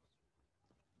say.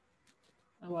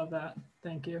 I love that.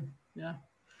 Thank you. Yeah.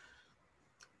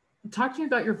 Talk to me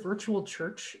about your virtual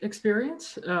church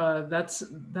experience. That's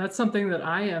something that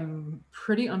I am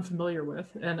pretty unfamiliar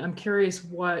with, and I'm curious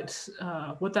what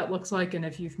that looks like, and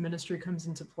if youth ministry comes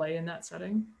into play in that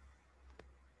setting.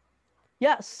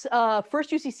 Yes,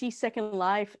 First UCC Second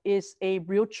Life is a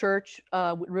real church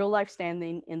with real life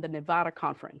standing in the Nevada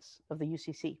conference of the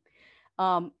UCC.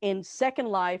 And Second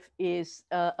Life is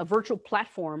a virtual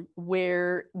platform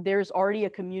where there's already a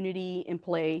community in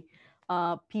play.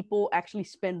 People actually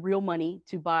spend real money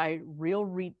to buy real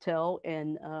retail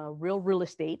and real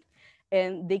estate,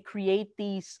 and they create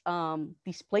these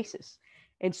places.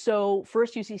 And so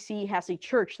First UCC has a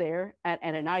church there at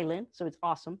an island, so it's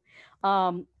awesome.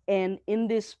 And in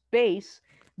this space,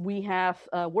 we have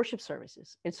worship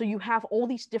services. And so you have all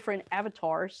these different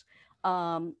avatars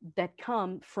that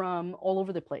come from all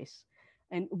over the place.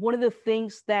 And one of the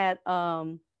things that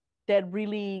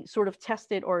really sort of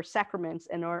tested our sacraments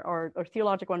and our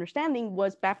theological understanding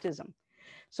was baptism.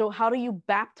 So how do you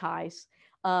baptize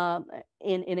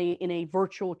in a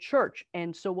virtual church?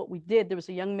 And so what we did, there was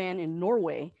a young man in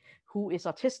Norway who is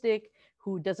autistic,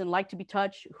 who doesn't like to be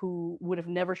touched, who would have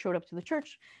never showed up to the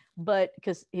church, but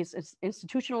because he's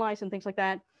institutionalized and things like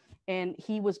that. And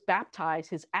he was baptized,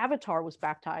 his avatar was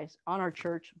baptized on our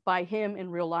church by him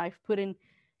in real life, putting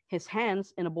his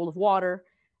hands in a bowl of water,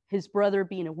 his brother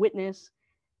being a witness.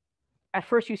 At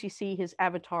First UCC, his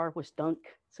avatar was Dunk.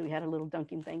 So he had a little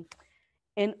dunking thing.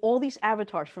 And all these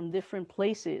avatars from different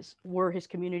places were his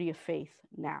community of faith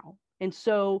now. And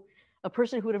so a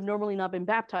person who would have normally not been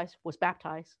baptized, was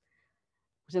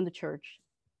in the church.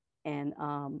 And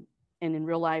in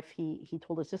real life, he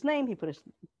told us his name, he put his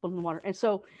foot in the water. And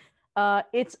so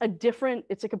it's a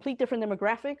complete different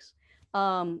demographics.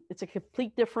 It's a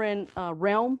complete different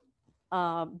realm.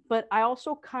 But I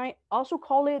also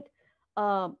call it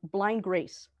blind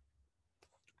grace.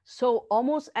 So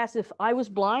almost as if I was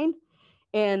blind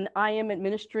and I am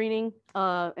administrating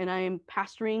and I am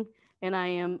pastoring and I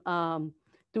am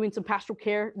doing some pastoral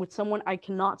care with someone I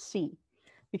cannot see.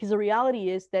 Because the reality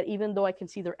is that even though I can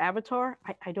see their avatar,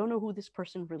 I don't know who this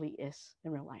person really is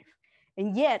in real life.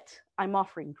 And yet I'm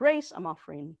offering grace, I'm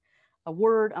offering a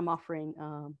word, I'm offering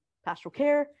pastoral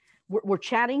care. We're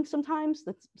chatting sometimes.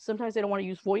 Sometimes they don't want to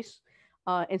use voice.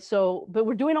 And so, but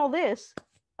we're doing all this.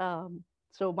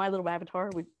 So my little avatar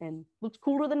and looks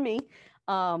cooler than me.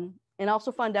 And I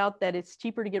also found out that it's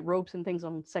cheaper to get ropes and things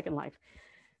on Second Life.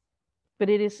 But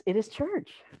it is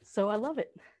church. So I love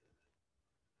it.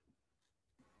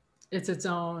 It's its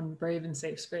own brave and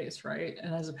safe space, right?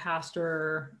 And as a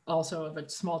pastor also of a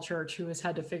small church who has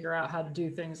had to figure out how to do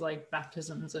things like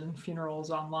baptisms and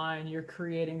funerals online, you're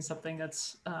creating something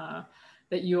that's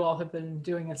that you all have been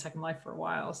doing at Second Life for a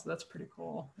while. So that's pretty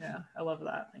cool. Yeah, I love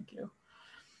that. Thank you.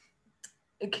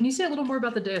 Can you say a little more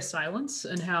about the Day of Silence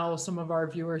and how some of our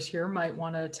viewers here might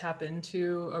want to tap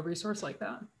into a resource like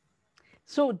that?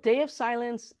 So Day of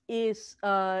Silence is,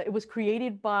 it was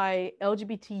created by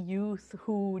LGBT youth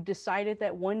who decided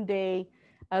that one day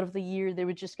out of the year, they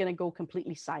were just going to go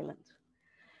completely silent.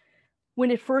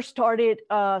 When it first started,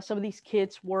 some of these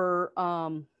kids were,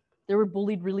 they were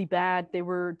bullied really bad. They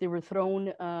were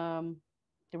thrown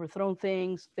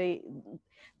things. They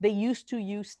used to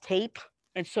use tape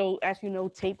And so, as you know,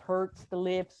 tape hurts the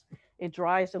lips, it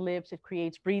dries the lips, it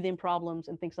creates breathing problems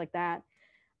and things like that.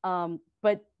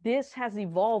 But this has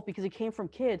evolved because it came from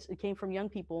kids, it came from young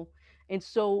people. And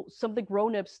so some of the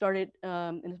grown-ups started,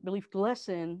 and I believe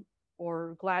Glesson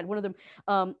or Glad, one of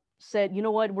them said, you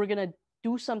know what, we're going to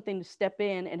do something to step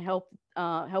in and help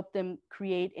them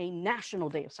create a national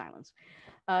day of silence.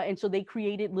 And so they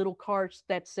created little cards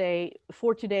that say,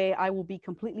 for today, I will be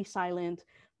completely silent,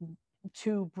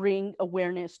 to bring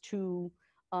awareness to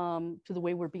the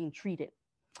way we're being treated.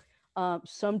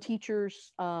 Some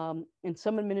teachers and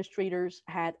some administrators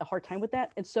had a hard time with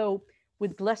that. And so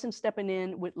with Glesson stepping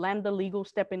in, with Lambda Legal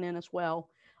stepping in as well,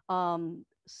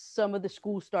 some of the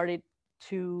schools started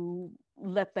to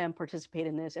let them participate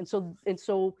in this. And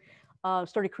so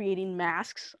started creating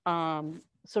masks.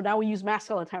 So now we use masks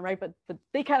all the time, right? But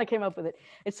they kind of came up with it.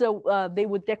 And so they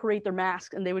would decorate their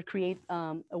masks and they would create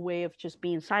a way of just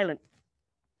being silent.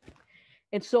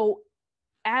 And so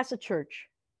as a church,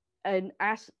 and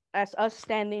as us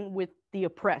standing with the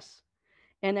oppressed,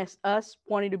 and as us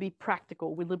wanting to be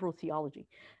practical with liberal theology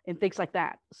and things like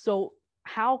that. So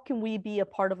how can we be a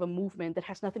part of a movement that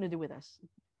has nothing to do with us?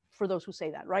 For those who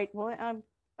say that, right? Well, I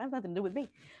have nothing to do with me.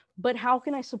 But how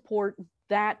can I support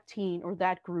that teen or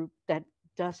that group that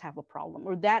does have a problem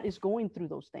or that is going through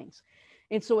those things?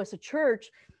 And so as a church,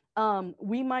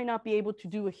 we might not be able to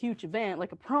do a huge event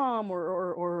like a prom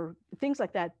or things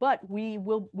like that, but we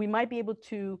might be able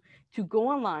to go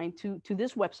online to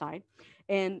this website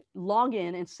and log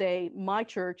in and say, my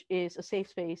church is a safe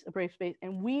space, a brave space,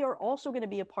 and we are also going to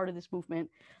be a part of this movement.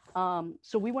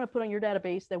 So we want to put on your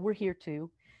database that we're here too.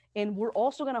 And we're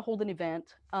also going to hold an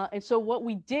event. And so what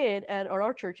we did at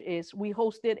our church is we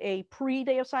hosted a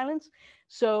pre-day of silence.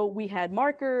 So we had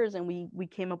markers and we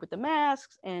came up with the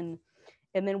masks, and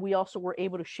then we also were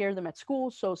able to share them at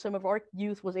school. So some of our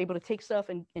youth was able to take stuff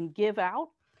and give out.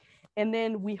 And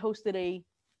then we hosted a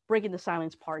Breaking the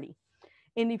Silence party.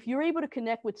 And if you're able to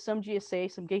connect with some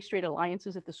GSA, some gay straight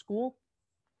alliances at the school,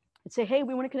 and say, hey,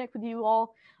 we want to connect with you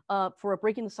all for a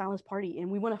Breaking the Silence party,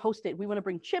 and we want to host it. We want to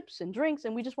bring chips and drinks,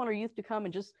 and we just want our youth to come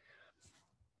and just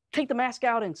take the mask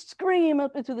out and scream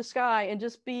up into the sky and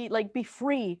just be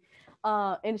free.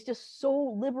 And it's just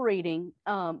so liberating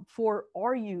for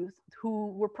our youth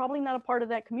who were probably not a part of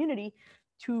that community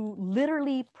to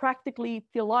literally, practically,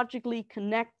 theologically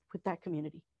connect with that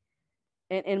community.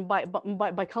 And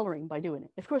by coloring, by doing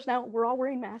it. Of course, now we're all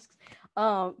wearing masks,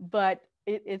 but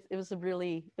it was a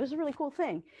really cool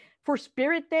thing. For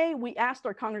Spirit Day, we asked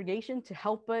our congregation to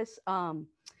help us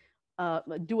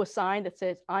do a sign that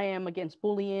says, I am against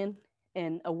bullying,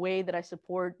 and a way that I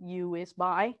support you is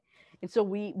by. And so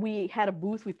we had a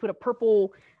booth. We put a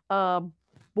purple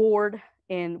board,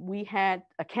 and we had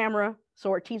a camera, so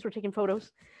our teens were taking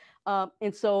photos.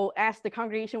 And so as the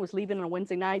congregation was leaving on a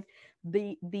Wednesday night,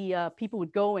 the people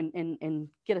would go and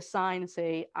get a sign and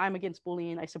say, I'm against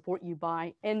bullying, I support you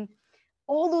by. And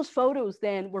all those photos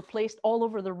then were placed all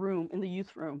over the room, in the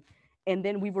youth room. And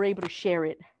then we were able to share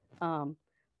it.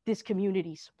 This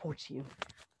community supports you.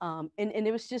 And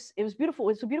it was beautiful.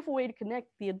 It's a beautiful way to connect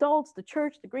the adults, the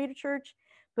church, the greater church,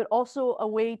 but also a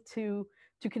way to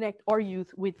connect our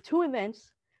youth with two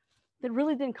events that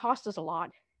really didn't cost us a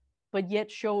lot, but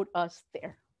yet showed us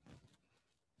there.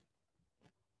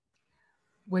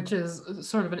 Which is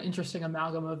sort of an interesting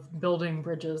amalgam of building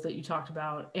bridges that you talked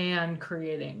about and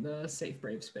creating the safe,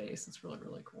 brave space. It's really,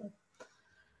 really cool.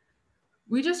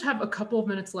 We just have a couple of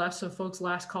minutes left, so folks,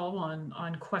 last call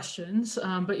on questions.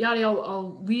 But Yadi,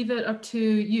 I'll leave it up to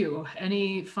you.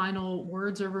 Any final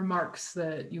words or remarks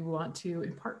that you want to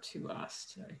impart to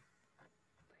us today?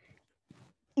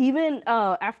 Even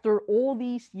after all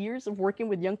these years of working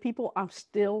with young people, I'm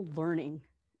still learning.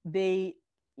 They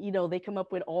come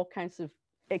up with all kinds of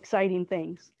exciting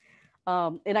things.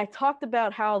 And I talked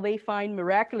about how they find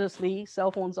miraculously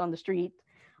cell phones on the street,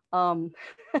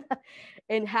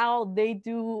 and how they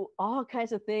do all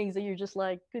kinds of things that you're just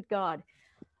like, good God.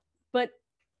 But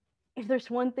if there's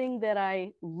one thing that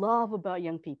I love about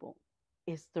young people,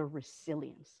 is their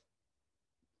resilience.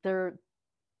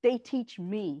 They teach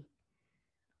me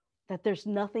that there's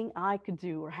nothing I could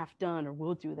do or have done or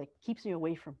will do that keeps me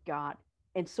away from God.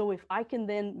 And so if I can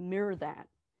then mirror that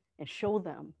and show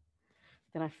them,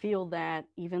 then I feel that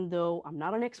even though I'm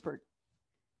not an expert,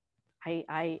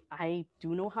 I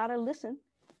do know how to listen,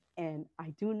 and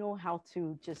I do know how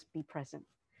to just be present.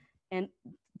 And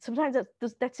sometimes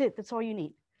that's it. That's all you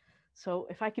need. So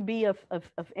if I could be of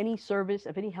any service,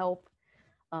 of any help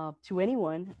to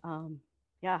anyone,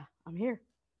 yeah, I'm here.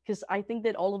 Because I think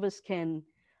that all of us can,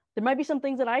 there might be some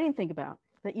things that I didn't think about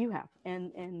that you have,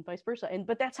 and vice versa.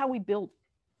 But that's how we build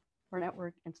our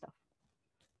network and stuff.